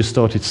soldiers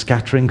started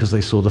scattering because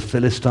they saw the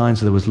Philistines.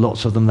 There was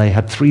lots of them. They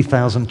had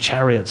 3,000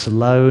 chariots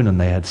alone,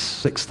 and they had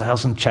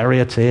 6,000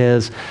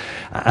 charioteers.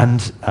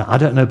 And I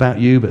don't know about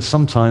you, but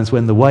sometimes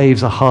when the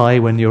waves are high,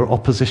 when your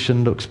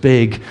opposition looks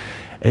big,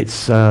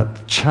 it's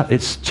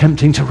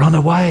tempting to run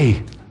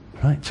away.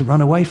 Right? To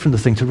run away from the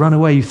thing, to run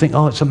away. You think,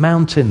 oh, it's a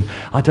mountain.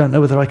 I don't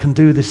know whether I can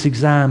do this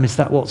exam. Is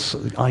that what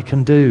I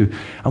can do?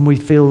 And we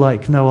feel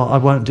like, no, I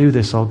won't do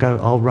this.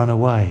 I'll run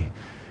away.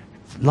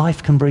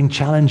 Life can bring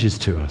challenges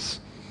to us.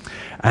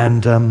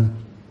 And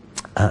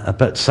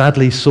but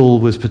sadly, Saul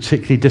was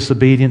particularly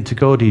disobedient to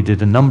God. He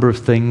did a number of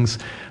things,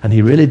 and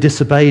he really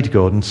disobeyed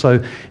God. And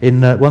so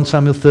in 1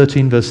 Samuel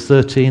 13, verse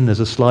 13, there's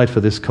a slide for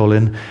this,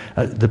 Colin.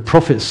 The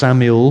prophet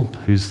Samuel,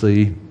 who's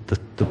the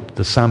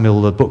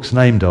Samuel the book's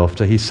named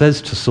after, he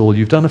says to Saul,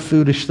 you've done a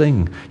foolish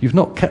thing. You've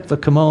not kept the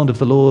command of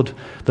the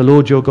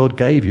Lord your God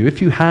gave you.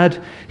 If you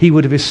had, he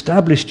would have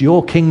established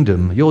your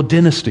kingdom, your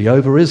dynasty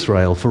over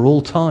Israel for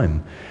all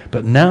time.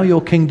 But now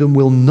your kingdom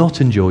will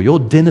not endure. Your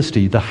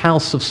dynasty, the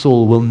house of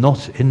Saul, will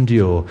not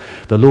endure.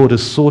 The Lord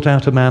has sought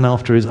out a man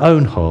after his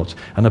own heart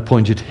and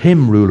appointed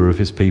him ruler of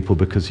his people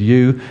because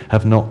you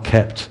have not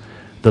kept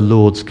the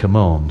Lord's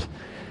command.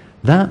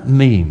 That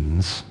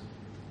means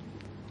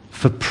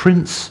for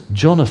Prince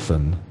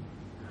Jonathan,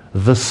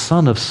 the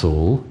son of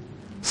Saul,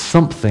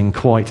 something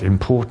quite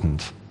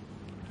important.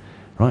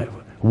 Right?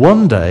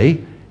 One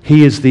day,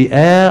 he is the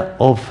heir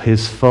of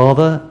his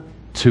father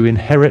to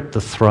inherit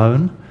the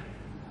throne,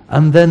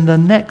 and then the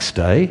next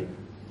day,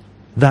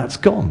 that's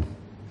gone.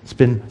 It's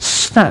been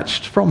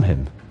snatched from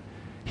him.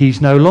 He's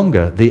no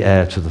longer the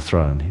heir to the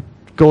throne.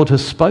 God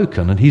has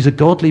spoken, and he's a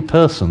godly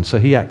person, so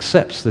he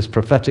accepts this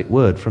prophetic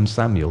word from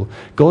Samuel.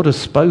 God has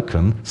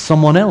spoken,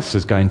 someone else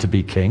is going to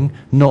be king,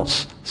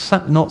 not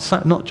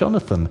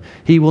Jonathan.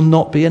 He will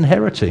not be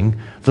inheriting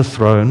the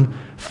throne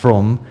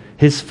from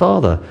his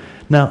father.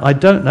 Now, I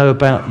don't know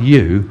about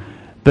you,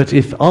 but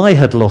if I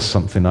had lost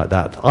something like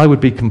that, I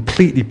would be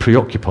completely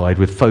preoccupied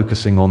with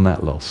focusing on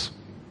that loss.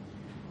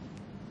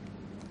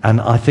 And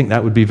I think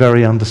that would be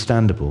very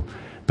understandable.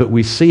 But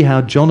we see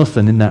how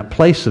Jonathan, in that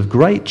place of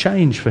great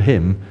change for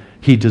him,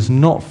 he does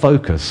not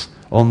focus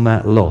on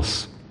that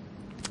loss.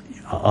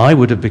 I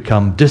would have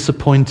become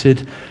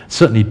disappointed,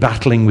 certainly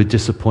battling with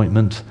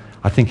disappointment.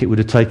 I think it would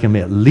have taken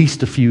me at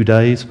least a few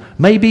days.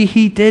 Maybe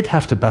he did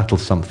have to battle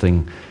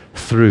something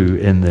through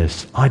in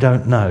this. I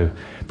don't know.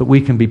 But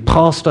we can be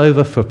passed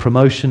over for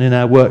promotion in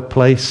our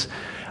workplace.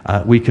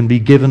 We can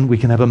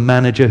have a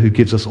manager who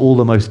gives us all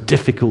the most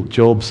difficult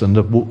jobs and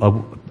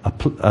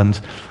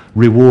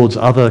rewards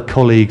other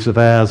colleagues of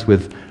ours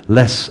with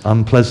less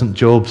unpleasant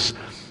jobs.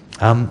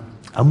 And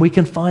we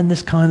can find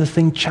this kind of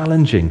thing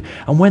challenging.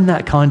 And when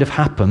that kind of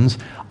happens,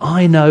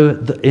 I know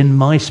that in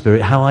my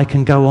spirit how I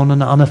can go on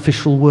an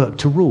unofficial work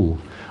to rule.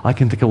 I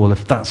can think, well,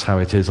 if that's how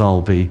it is,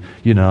 I'll be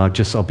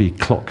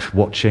clock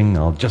watching.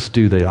 I'll just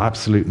do the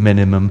absolute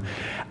minimum.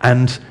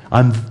 And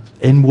I'm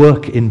in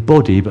work in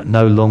body, but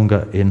no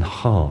longer in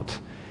heart.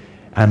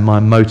 And my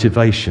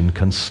motivation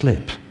can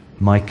slip.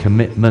 My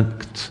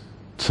commitment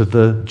to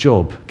the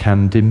job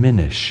can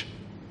diminish.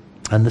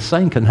 And the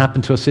same can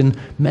happen to us in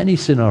many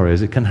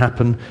scenarios. It can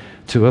happen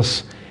to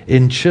us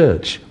in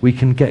church. We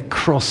can get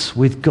cross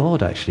with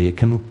God, actually. It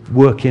can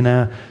work in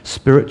our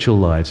spiritual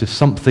lives. If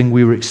something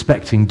we were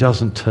expecting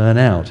doesn't turn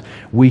out,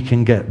 we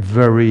can get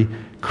very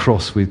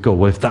cross with God.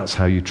 Well, if that's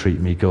how you treat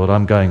me, God,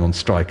 I'm going on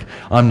strike.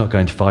 I'm not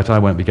going to fight. I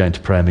won't be going to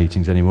prayer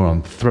meetings anymore.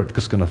 I'm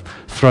just going to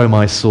throw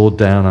my sword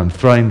down. I'm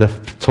throwing the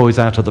toys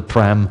out of the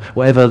pram,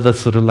 whatever the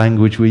sort of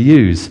language we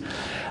use.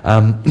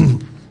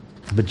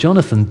 But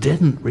Jonathan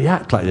didn't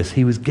react like this.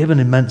 He was given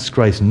immense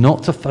grace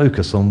not to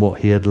focus on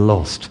what he had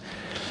lost.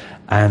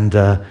 And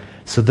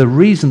so the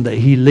reason that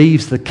he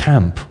leaves the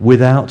camp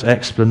without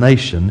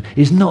explanation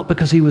is not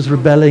because he was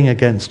rebelling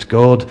against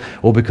God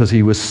or because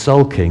he was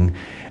sulking.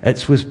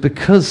 It was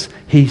because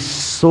he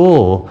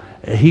saw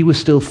he was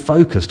still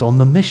focused on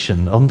the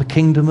mission, on the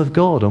kingdom of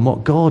God, on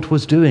what God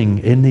was doing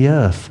in the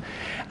earth.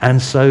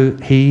 And so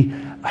he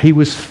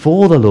was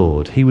for the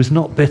Lord. He was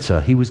not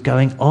bitter. He was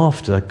going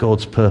after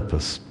God's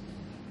purpose.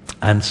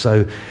 And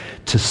so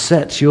to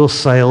set your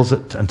sails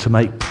and to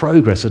make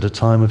progress at a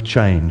time of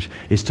change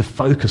is to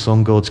focus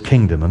on God's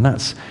kingdom. And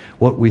that's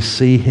what we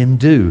see him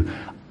do.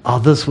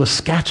 Others were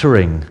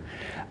scattering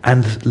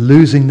and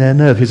losing their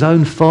nerve. His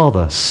own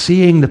father,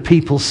 seeing the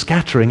people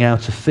scattering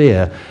out of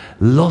fear,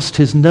 lost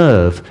his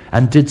nerve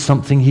and did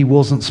something he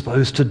wasn't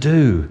supposed to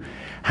do.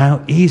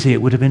 How easy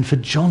it would have been for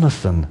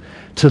Jonathan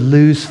to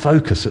lose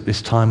focus at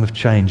this time of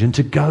change and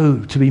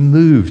to be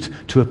moved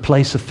to a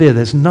place of fear.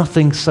 There's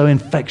nothing so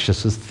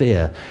infectious as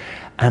fear.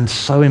 And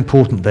so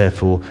important,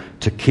 therefore,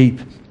 to keep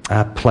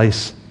our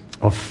place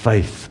of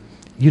faith.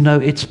 You know,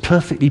 it's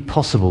perfectly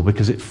possible,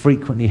 because it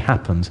frequently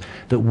happens,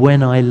 that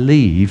when I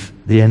leave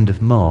the end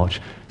of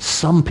March,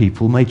 some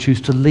people may choose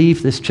to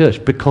leave this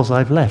church because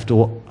I've left,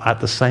 or at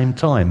the same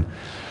time,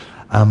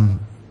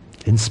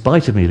 in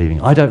spite of me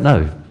leaving. I don't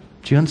know.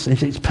 Do you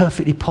understand? It's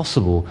perfectly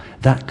possible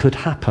that could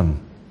happen.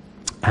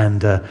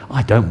 And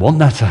I don't want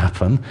that to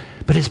happen,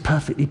 but it's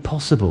perfectly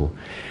possible.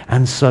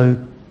 And so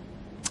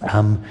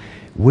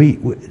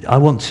I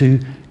want to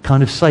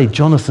kind of say,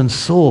 Jonathan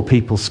saw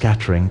people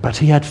scattering, but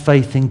he had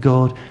faith in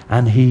God,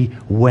 and he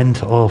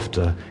went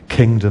after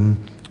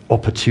kingdom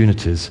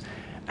opportunities.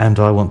 And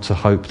I want to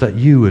hope that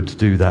you would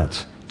do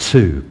that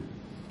too.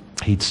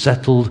 He'd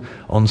settled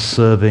on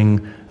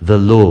serving the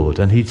Lord,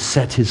 and he'd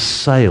set his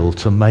sail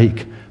to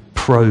make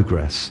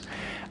progress.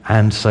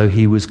 And so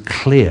he was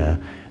clear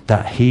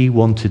that he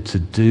wanted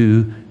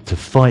to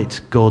fight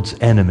God's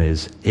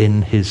enemies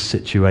in his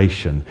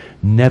situation.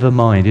 Never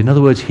mind. In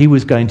other words, he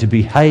was going to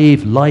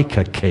behave like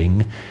a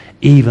king,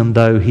 even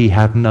though he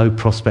had no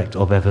prospect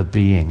of ever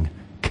being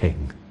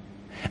king.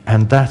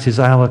 And that is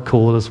our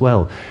call as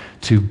well,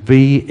 to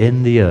be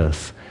in the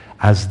earth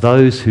as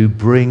those who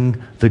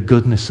bring the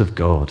goodness of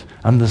God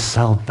and the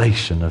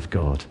salvation of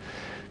God,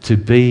 to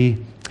be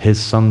his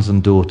sons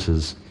and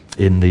daughters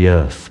in the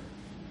earth.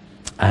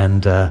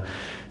 And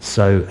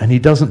he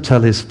doesn't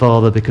tell his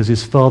father, because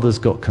his father's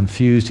got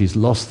confused. He's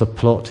lost the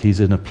plot.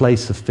 He's in a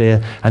place of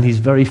fear, and he's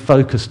very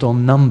focused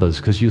on numbers,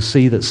 because you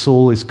see that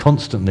Saul is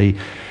constantly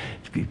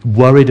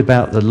worried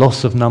about the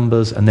loss of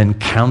numbers and then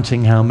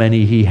counting how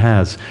many he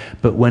has.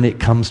 But when it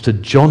comes to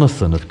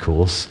Jonathan, of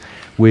course,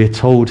 we're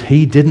told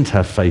he didn't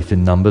have faith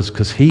in numbers,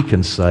 because he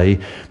can say,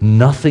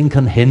 nothing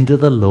can hinder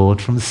the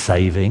Lord from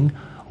saving,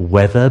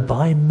 whether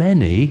by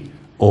many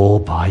or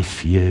by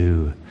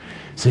few.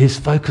 So his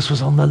focus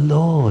was on the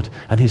Lord,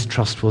 and his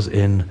trust was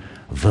in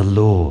the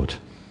Lord.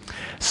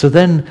 So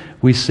then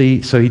we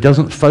see, so he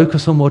doesn't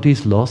focus on what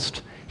he's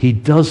lost. He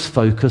does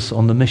focus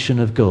on the mission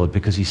of God,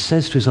 because he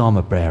says to his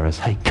armor bearers,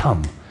 hey,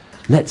 come,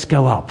 let's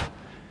go up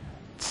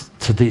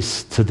to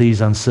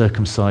these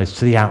uncircumcised,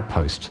 to the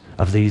outpost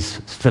of these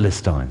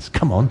Philistines.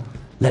 Come on,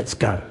 let's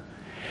go.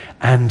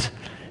 And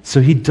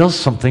so he does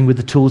something with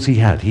the tools he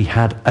had. He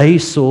had a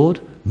sword.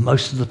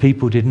 Most of the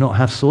people did not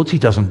have swords. He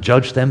doesn't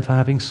judge them for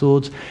having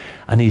swords.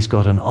 And he's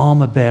got an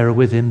armor bearer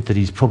with him that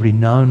he's probably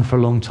known for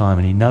a long time,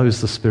 and he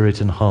knows the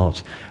spirit and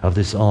heart of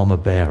this armor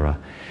bearer.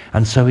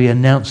 And so he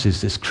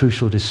announces this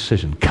crucial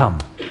decision. Come,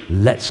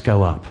 let's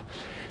go up.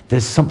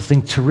 There's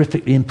something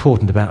terrifically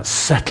important about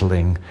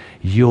settling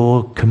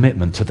your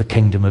commitment to the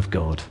kingdom of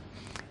God.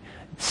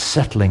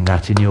 Settling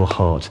that in your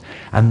heart.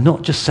 And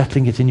not just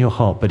settling it in your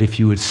heart, but if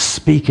you would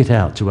speak it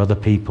out to other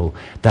people,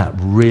 that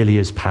really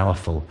is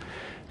powerful.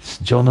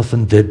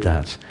 Jonathan did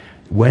that.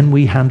 When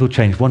we handle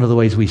change, one of the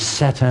ways we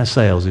set our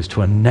sails is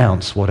to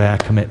announce what our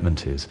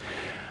commitment is.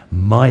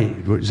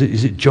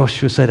 Is it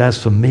Joshua said,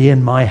 as for me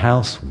and my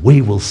house,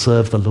 we will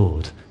serve the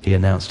Lord, he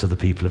announced to the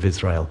people of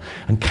Israel.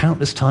 And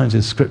countless times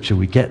in Scripture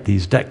we get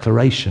these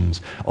declarations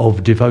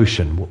of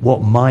devotion,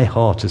 what my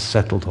heart is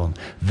settled on.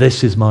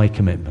 This is my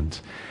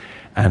commitment.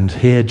 And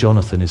here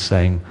Jonathan is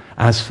saying,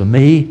 as for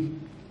me,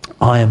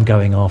 I am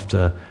going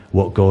after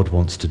what God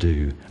wants to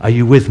do. Are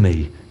you with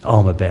me,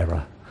 armor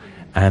bearer?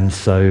 And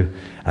so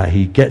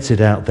he gets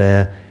it out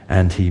there,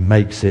 and he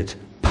makes it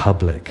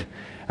public.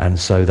 And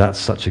so that's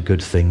such a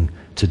good thing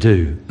to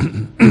do.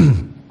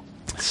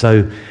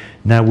 So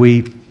now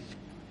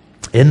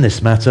in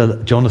this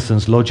matter,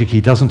 Jonathan's logic,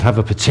 he doesn't have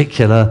a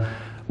particular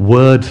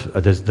word.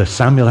 The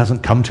Samuel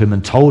hasn't come to him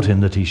and told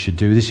him that he should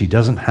do this. He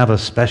doesn't have a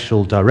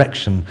special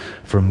direction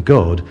from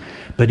God.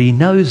 But he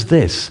knows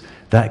this,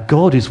 that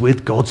God is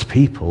with God's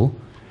people,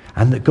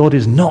 and that God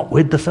is not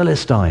with the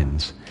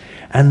Philistines.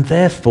 And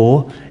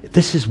therefore,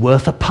 this is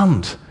worth a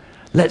punt.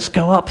 Let's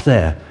go up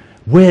there.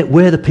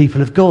 We're the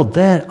people of God.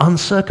 They're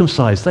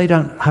uncircumcised. They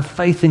don't have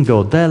faith in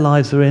God. Their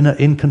lives are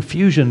in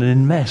confusion and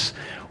in mess.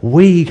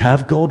 We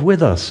have God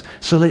with us.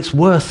 So it's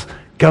worth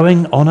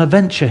going on a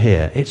venture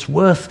here. It's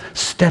worth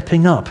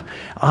stepping up.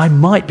 I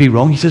might be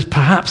wrong. He says,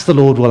 perhaps the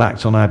Lord will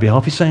act on our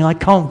behalf. He's saying, I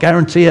can't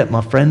guarantee it,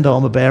 my friend,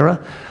 armor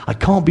bearer. I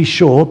can't be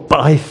sure,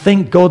 but I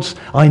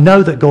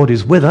know that God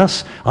is with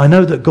us. I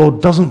know that God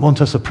doesn't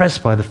want us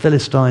oppressed by the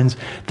Philistines.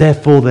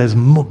 Therefore,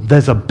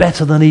 there's a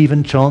better than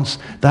even chance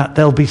that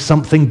there'll be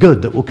something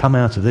good that will come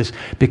out of this.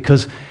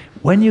 Because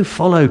when you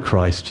follow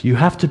Christ, you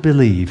have to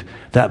believe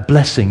that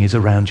blessing is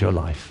around your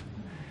life.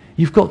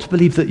 You've got to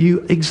believe that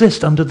you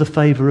exist under the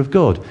favor of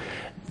God.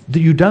 That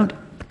you don't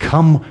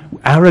come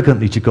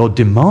arrogantly to God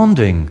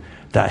demanding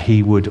that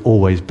he would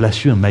always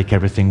bless you and make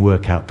everything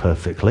work out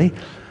perfectly.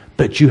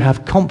 But you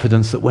have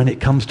confidence that when it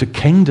comes to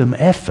kingdom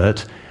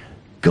effort,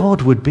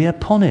 God would be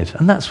upon it.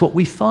 And that's what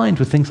we find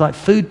with things like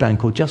Food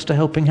Bank or Just a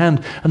Helping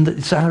Hand. And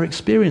it's our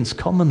experience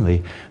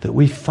commonly that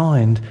we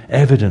find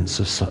evidence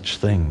of such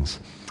things.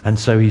 And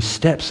so he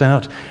steps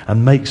out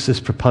and makes this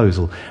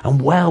proposal.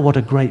 And wow, what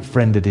a great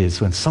friend it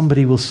is when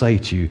somebody will say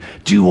to you,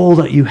 do all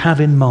that you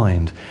have in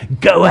mind.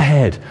 Go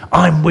ahead.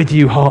 I'm with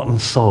you, heart and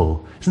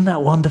soul. Isn't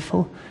that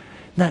wonderful?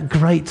 Isn't that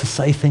great to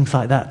say things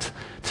like that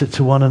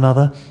to one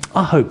another?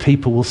 I hope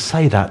people will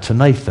say that to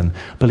Nathan.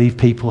 I believe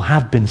people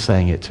have been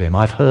saying it to him.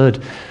 I've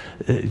heard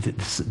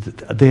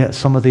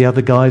some of the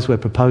other guys we're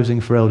proposing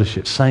for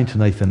eldership saying to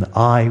Nathan,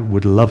 I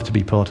would love to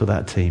be part of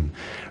that team.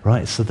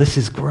 Right? So this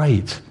is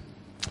great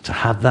to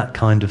have that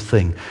kind of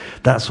thing.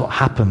 That's what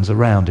happens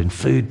around in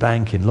Food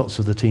Bank, in lots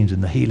of the teams,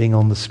 in the Healing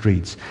on the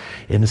Streets.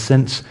 In a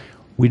sense,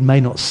 we may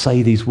not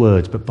say these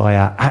words, but by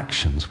our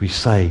actions we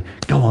say,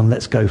 go on,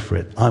 let's go for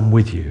it. I'm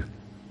with you.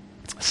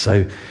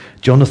 So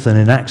Jonathan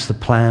enacts the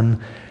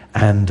plan,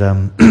 and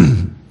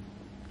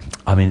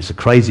I mean, it's a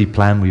crazy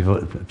plan.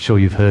 I'm sure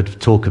you've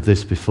heard talk of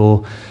this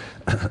before.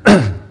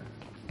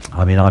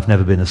 I mean, I've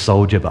never been a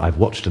soldier, but I've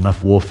watched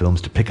enough war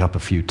films to pick up a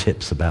few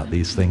tips about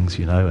these things,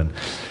 you know. And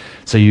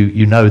so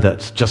you know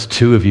that just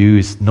two of you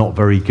is not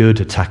very good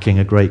attacking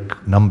a great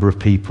number of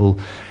people.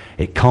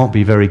 It can't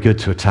be very good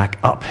to attack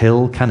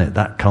uphill, can it?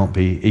 That can't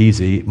be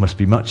easy. It must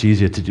be much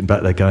easier to do,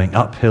 but they're going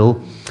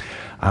uphill.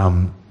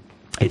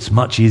 It's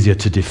much easier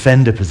to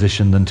defend a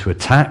position than to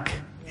attack.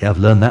 Yeah, I've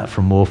learned that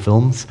from war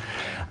films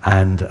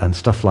and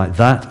stuff like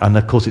that. And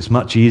of course, it's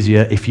much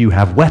easier if you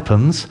have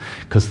weapons,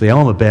 because the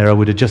armor bearer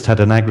would have just had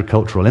an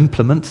agricultural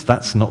implement.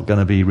 That's not going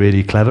to be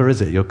really clever,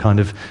 is it? You're kind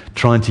of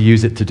trying to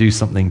use it to do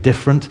something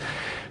different.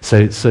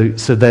 So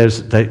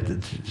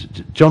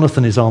Jonathan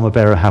and his armor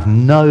bearer have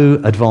no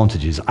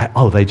advantages.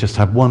 They just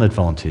have one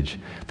advantage.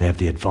 They have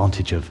the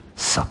advantage of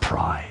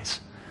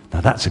surprise. Now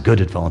that's a good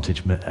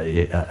advantage.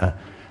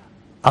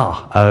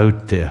 Oh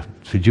dear.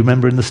 So do you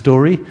remember in the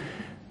story?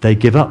 They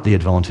give up the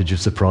advantage of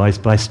surprise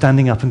by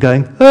standing up and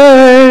going,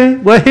 hey,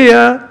 we're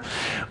here,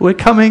 we're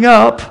coming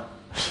up.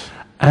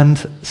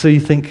 And so you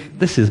think,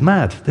 this is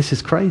mad, this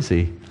is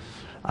crazy.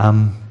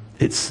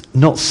 It's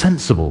not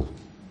sensible.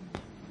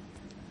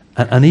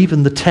 And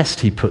even the test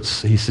he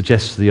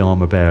suggests to the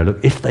armor bearer,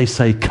 look, if they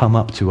say, come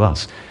up to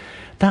us,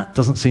 that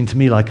doesn't seem to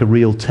me like a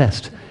real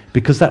test,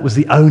 because that was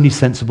the only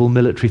sensible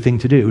military thing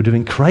to do. It would have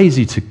been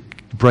crazy to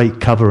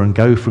break cover and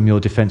go from your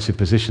defensive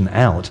position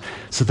out.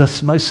 So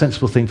the most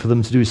sensible thing for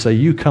them to do is say,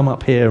 you come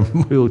up here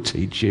and we'll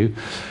teach you.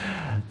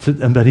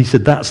 But he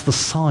said, that's the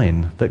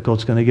sign that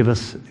God's going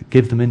to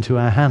give them into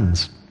our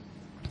hands.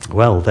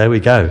 Well, there we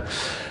go.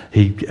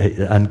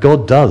 And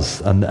God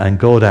does, and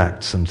God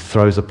acts and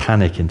throws a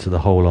panic into the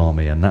whole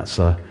army, and that's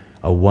a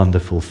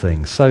wonderful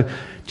thing. So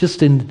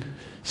just in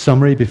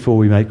summary, before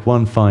we make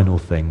one final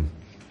thing,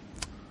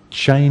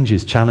 change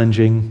is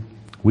challenging.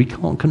 We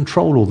can't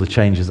control all the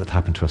changes that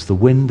happen to us. The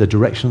wind, the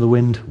direction of the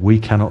wind, we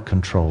cannot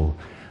control.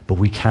 But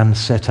we can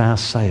set our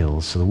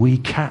sails so that we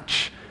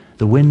catch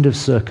the wind of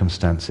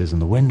circumstances and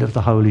the wind of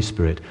the Holy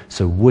Spirit,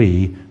 so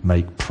we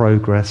make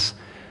progress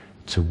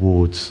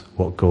towards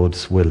what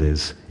God's will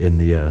is in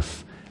the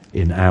earth,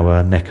 in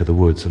our neck of the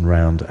woods and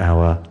round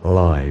our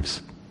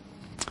lives.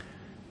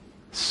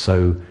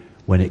 So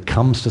when it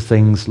comes to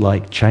things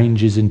like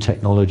changes in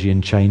technology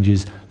and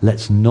changes,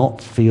 let's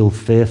not feel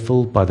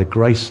fearful. By the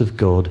grace of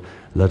God,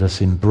 let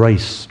us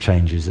embrace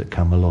changes that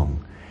come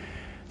along.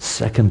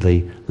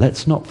 Secondly,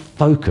 let's not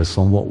focus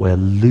on what we're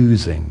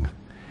losing,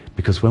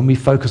 because when we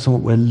focus on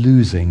what we're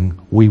losing,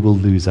 we will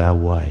lose our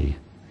way.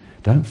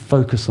 Don't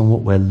focus on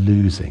what we're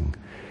losing.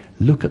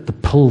 Look at the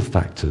pull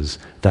factors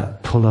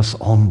that pull us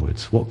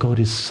onwards, what God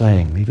is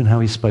saying, even how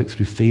he spoke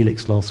through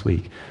Felix last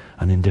week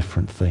and in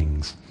different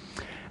things.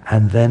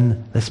 And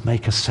then let's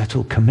make a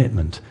settled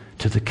commitment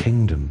to the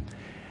kingdom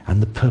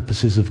and the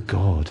purposes of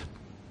God.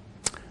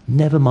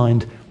 Never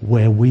mind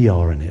where we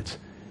are in it.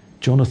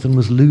 Jonathan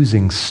was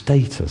losing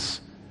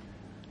status,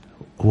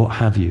 what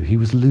have you. He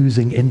was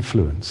losing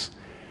influence,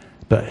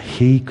 but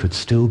he could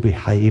still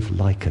behave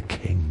like a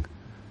king.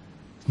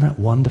 Isn't that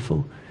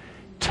wonderful?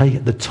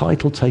 The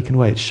title taken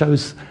away, it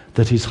shows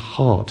that his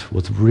heart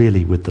was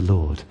really with the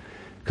Lord,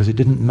 because it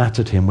didn't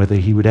matter to him whether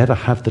he would ever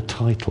have the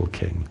title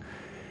king.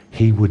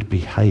 He would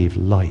behave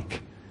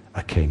like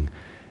a king.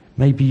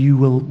 Maybe you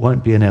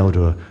won't be an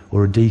elder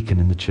or a deacon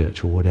in the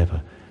church or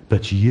whatever,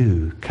 but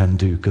you can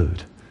do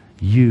good.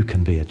 You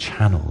can be a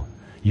channel.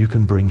 You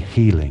can bring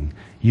healing.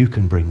 You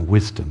can bring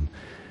wisdom.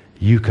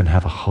 You can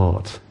have a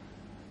heart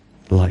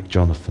like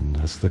Jonathan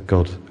as the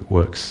God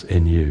works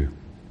in you.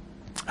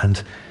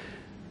 And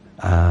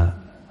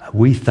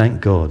we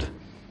thank God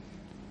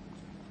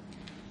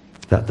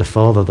that the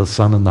Father, the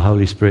Son, and the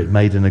Holy Spirit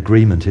made an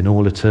agreement in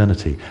all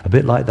eternity, a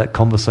bit like that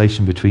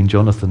conversation between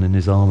Jonathan and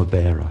his armor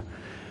bearer.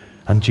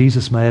 And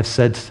Jesus may have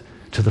said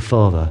to the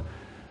Father,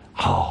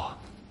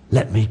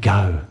 let me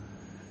go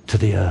to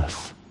the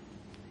earth.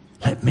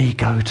 Let me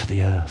go to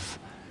the earth.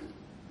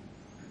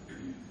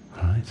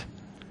 Right?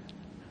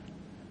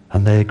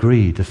 And they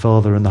agreed. The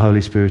Father and the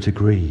Holy Spirit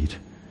agreed.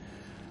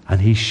 And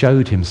he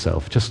showed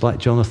himself, just like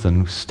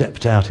Jonathan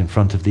stepped out in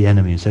front of the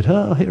enemy and said,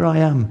 here I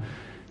am.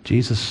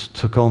 Jesus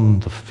took on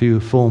the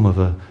form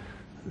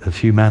of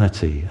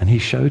humanity, and he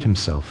showed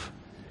himself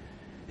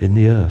in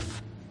the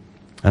earth.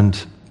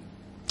 And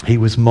he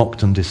was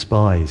mocked and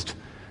despised.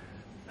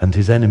 And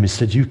his enemies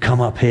said, "You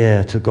come up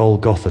here to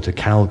Golgotha, to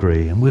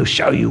Calvary, and we'll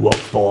show you what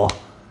for."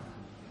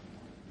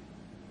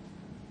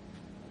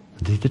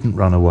 And he didn't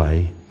run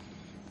away.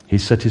 He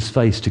set his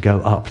face to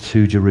go up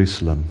to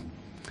Jerusalem.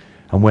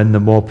 And when the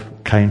mob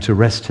came to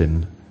arrest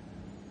him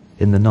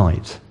in the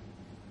night,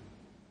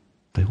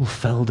 they all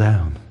fell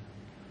down.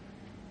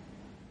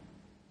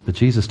 But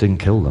Jesus didn't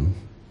kill them.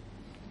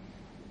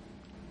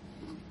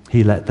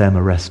 He let them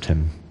arrest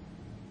him.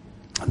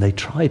 And they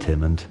tried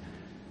him and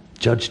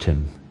judged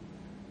him.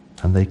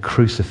 And they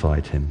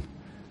crucified him.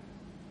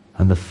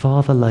 And the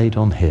Father laid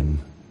on him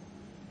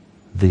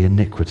the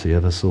iniquity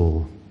of us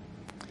all.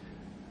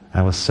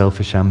 Our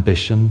selfish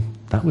ambition,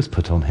 that was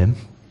put on him.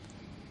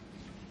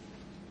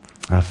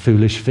 Our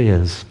foolish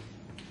fears,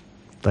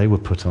 they were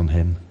put on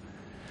him.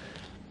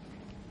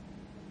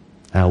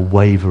 Our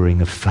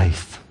wavering of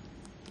faith,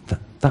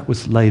 that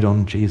was laid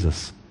on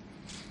Jesus.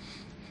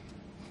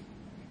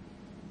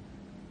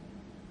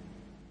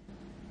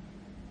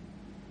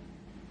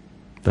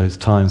 Those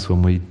times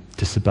when we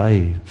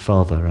disobey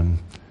Father and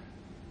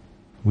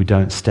we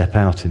don't step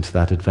out into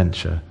that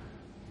adventure,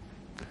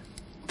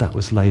 that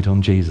was laid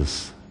on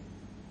Jesus.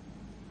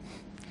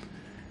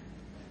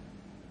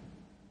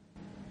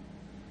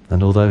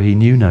 And although he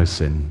knew no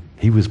sin,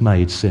 he was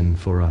made sin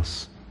for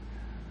us.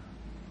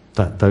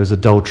 That those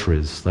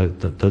adulteries,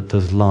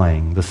 those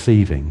lying, the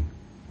thieving,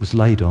 was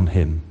laid on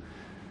him.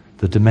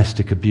 The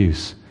domestic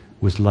abuse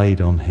was laid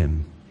on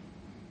him.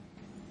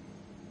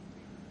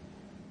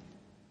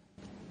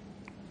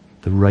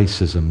 The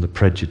racism, the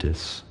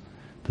prejudice,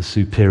 the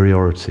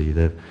superiority,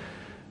 the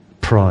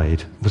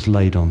pride was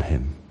laid on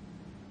him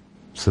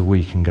so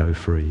we can go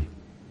free.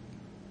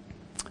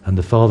 And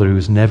the Father, who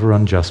was never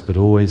unjust but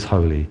always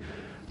holy,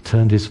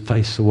 turned his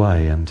face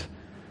away and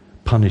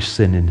punished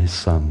sin in his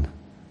Son.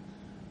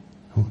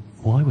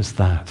 Why was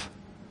that?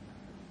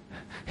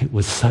 It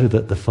was so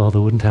that the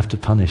Father wouldn't have to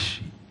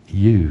punish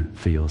you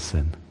for your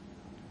sin.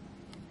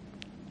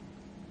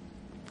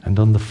 And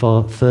on the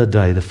third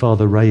day, the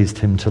Father raised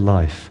him to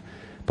life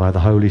by the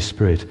Holy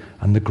Spirit,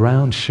 and the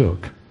ground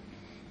shook,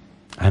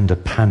 and a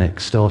panic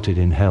started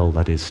in hell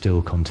that is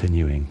still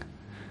continuing.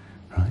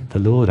 Right? The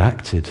Lord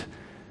acted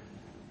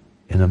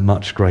in a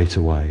much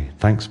greater way.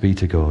 Thanks be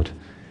to God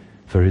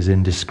for his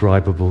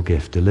indescribable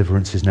gift.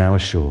 Deliverance is now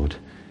assured.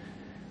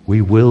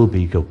 We will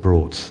be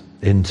brought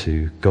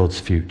into God's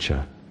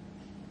future.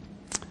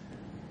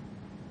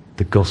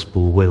 The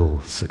gospel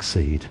will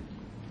succeed.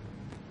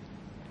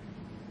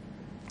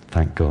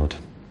 Thank God.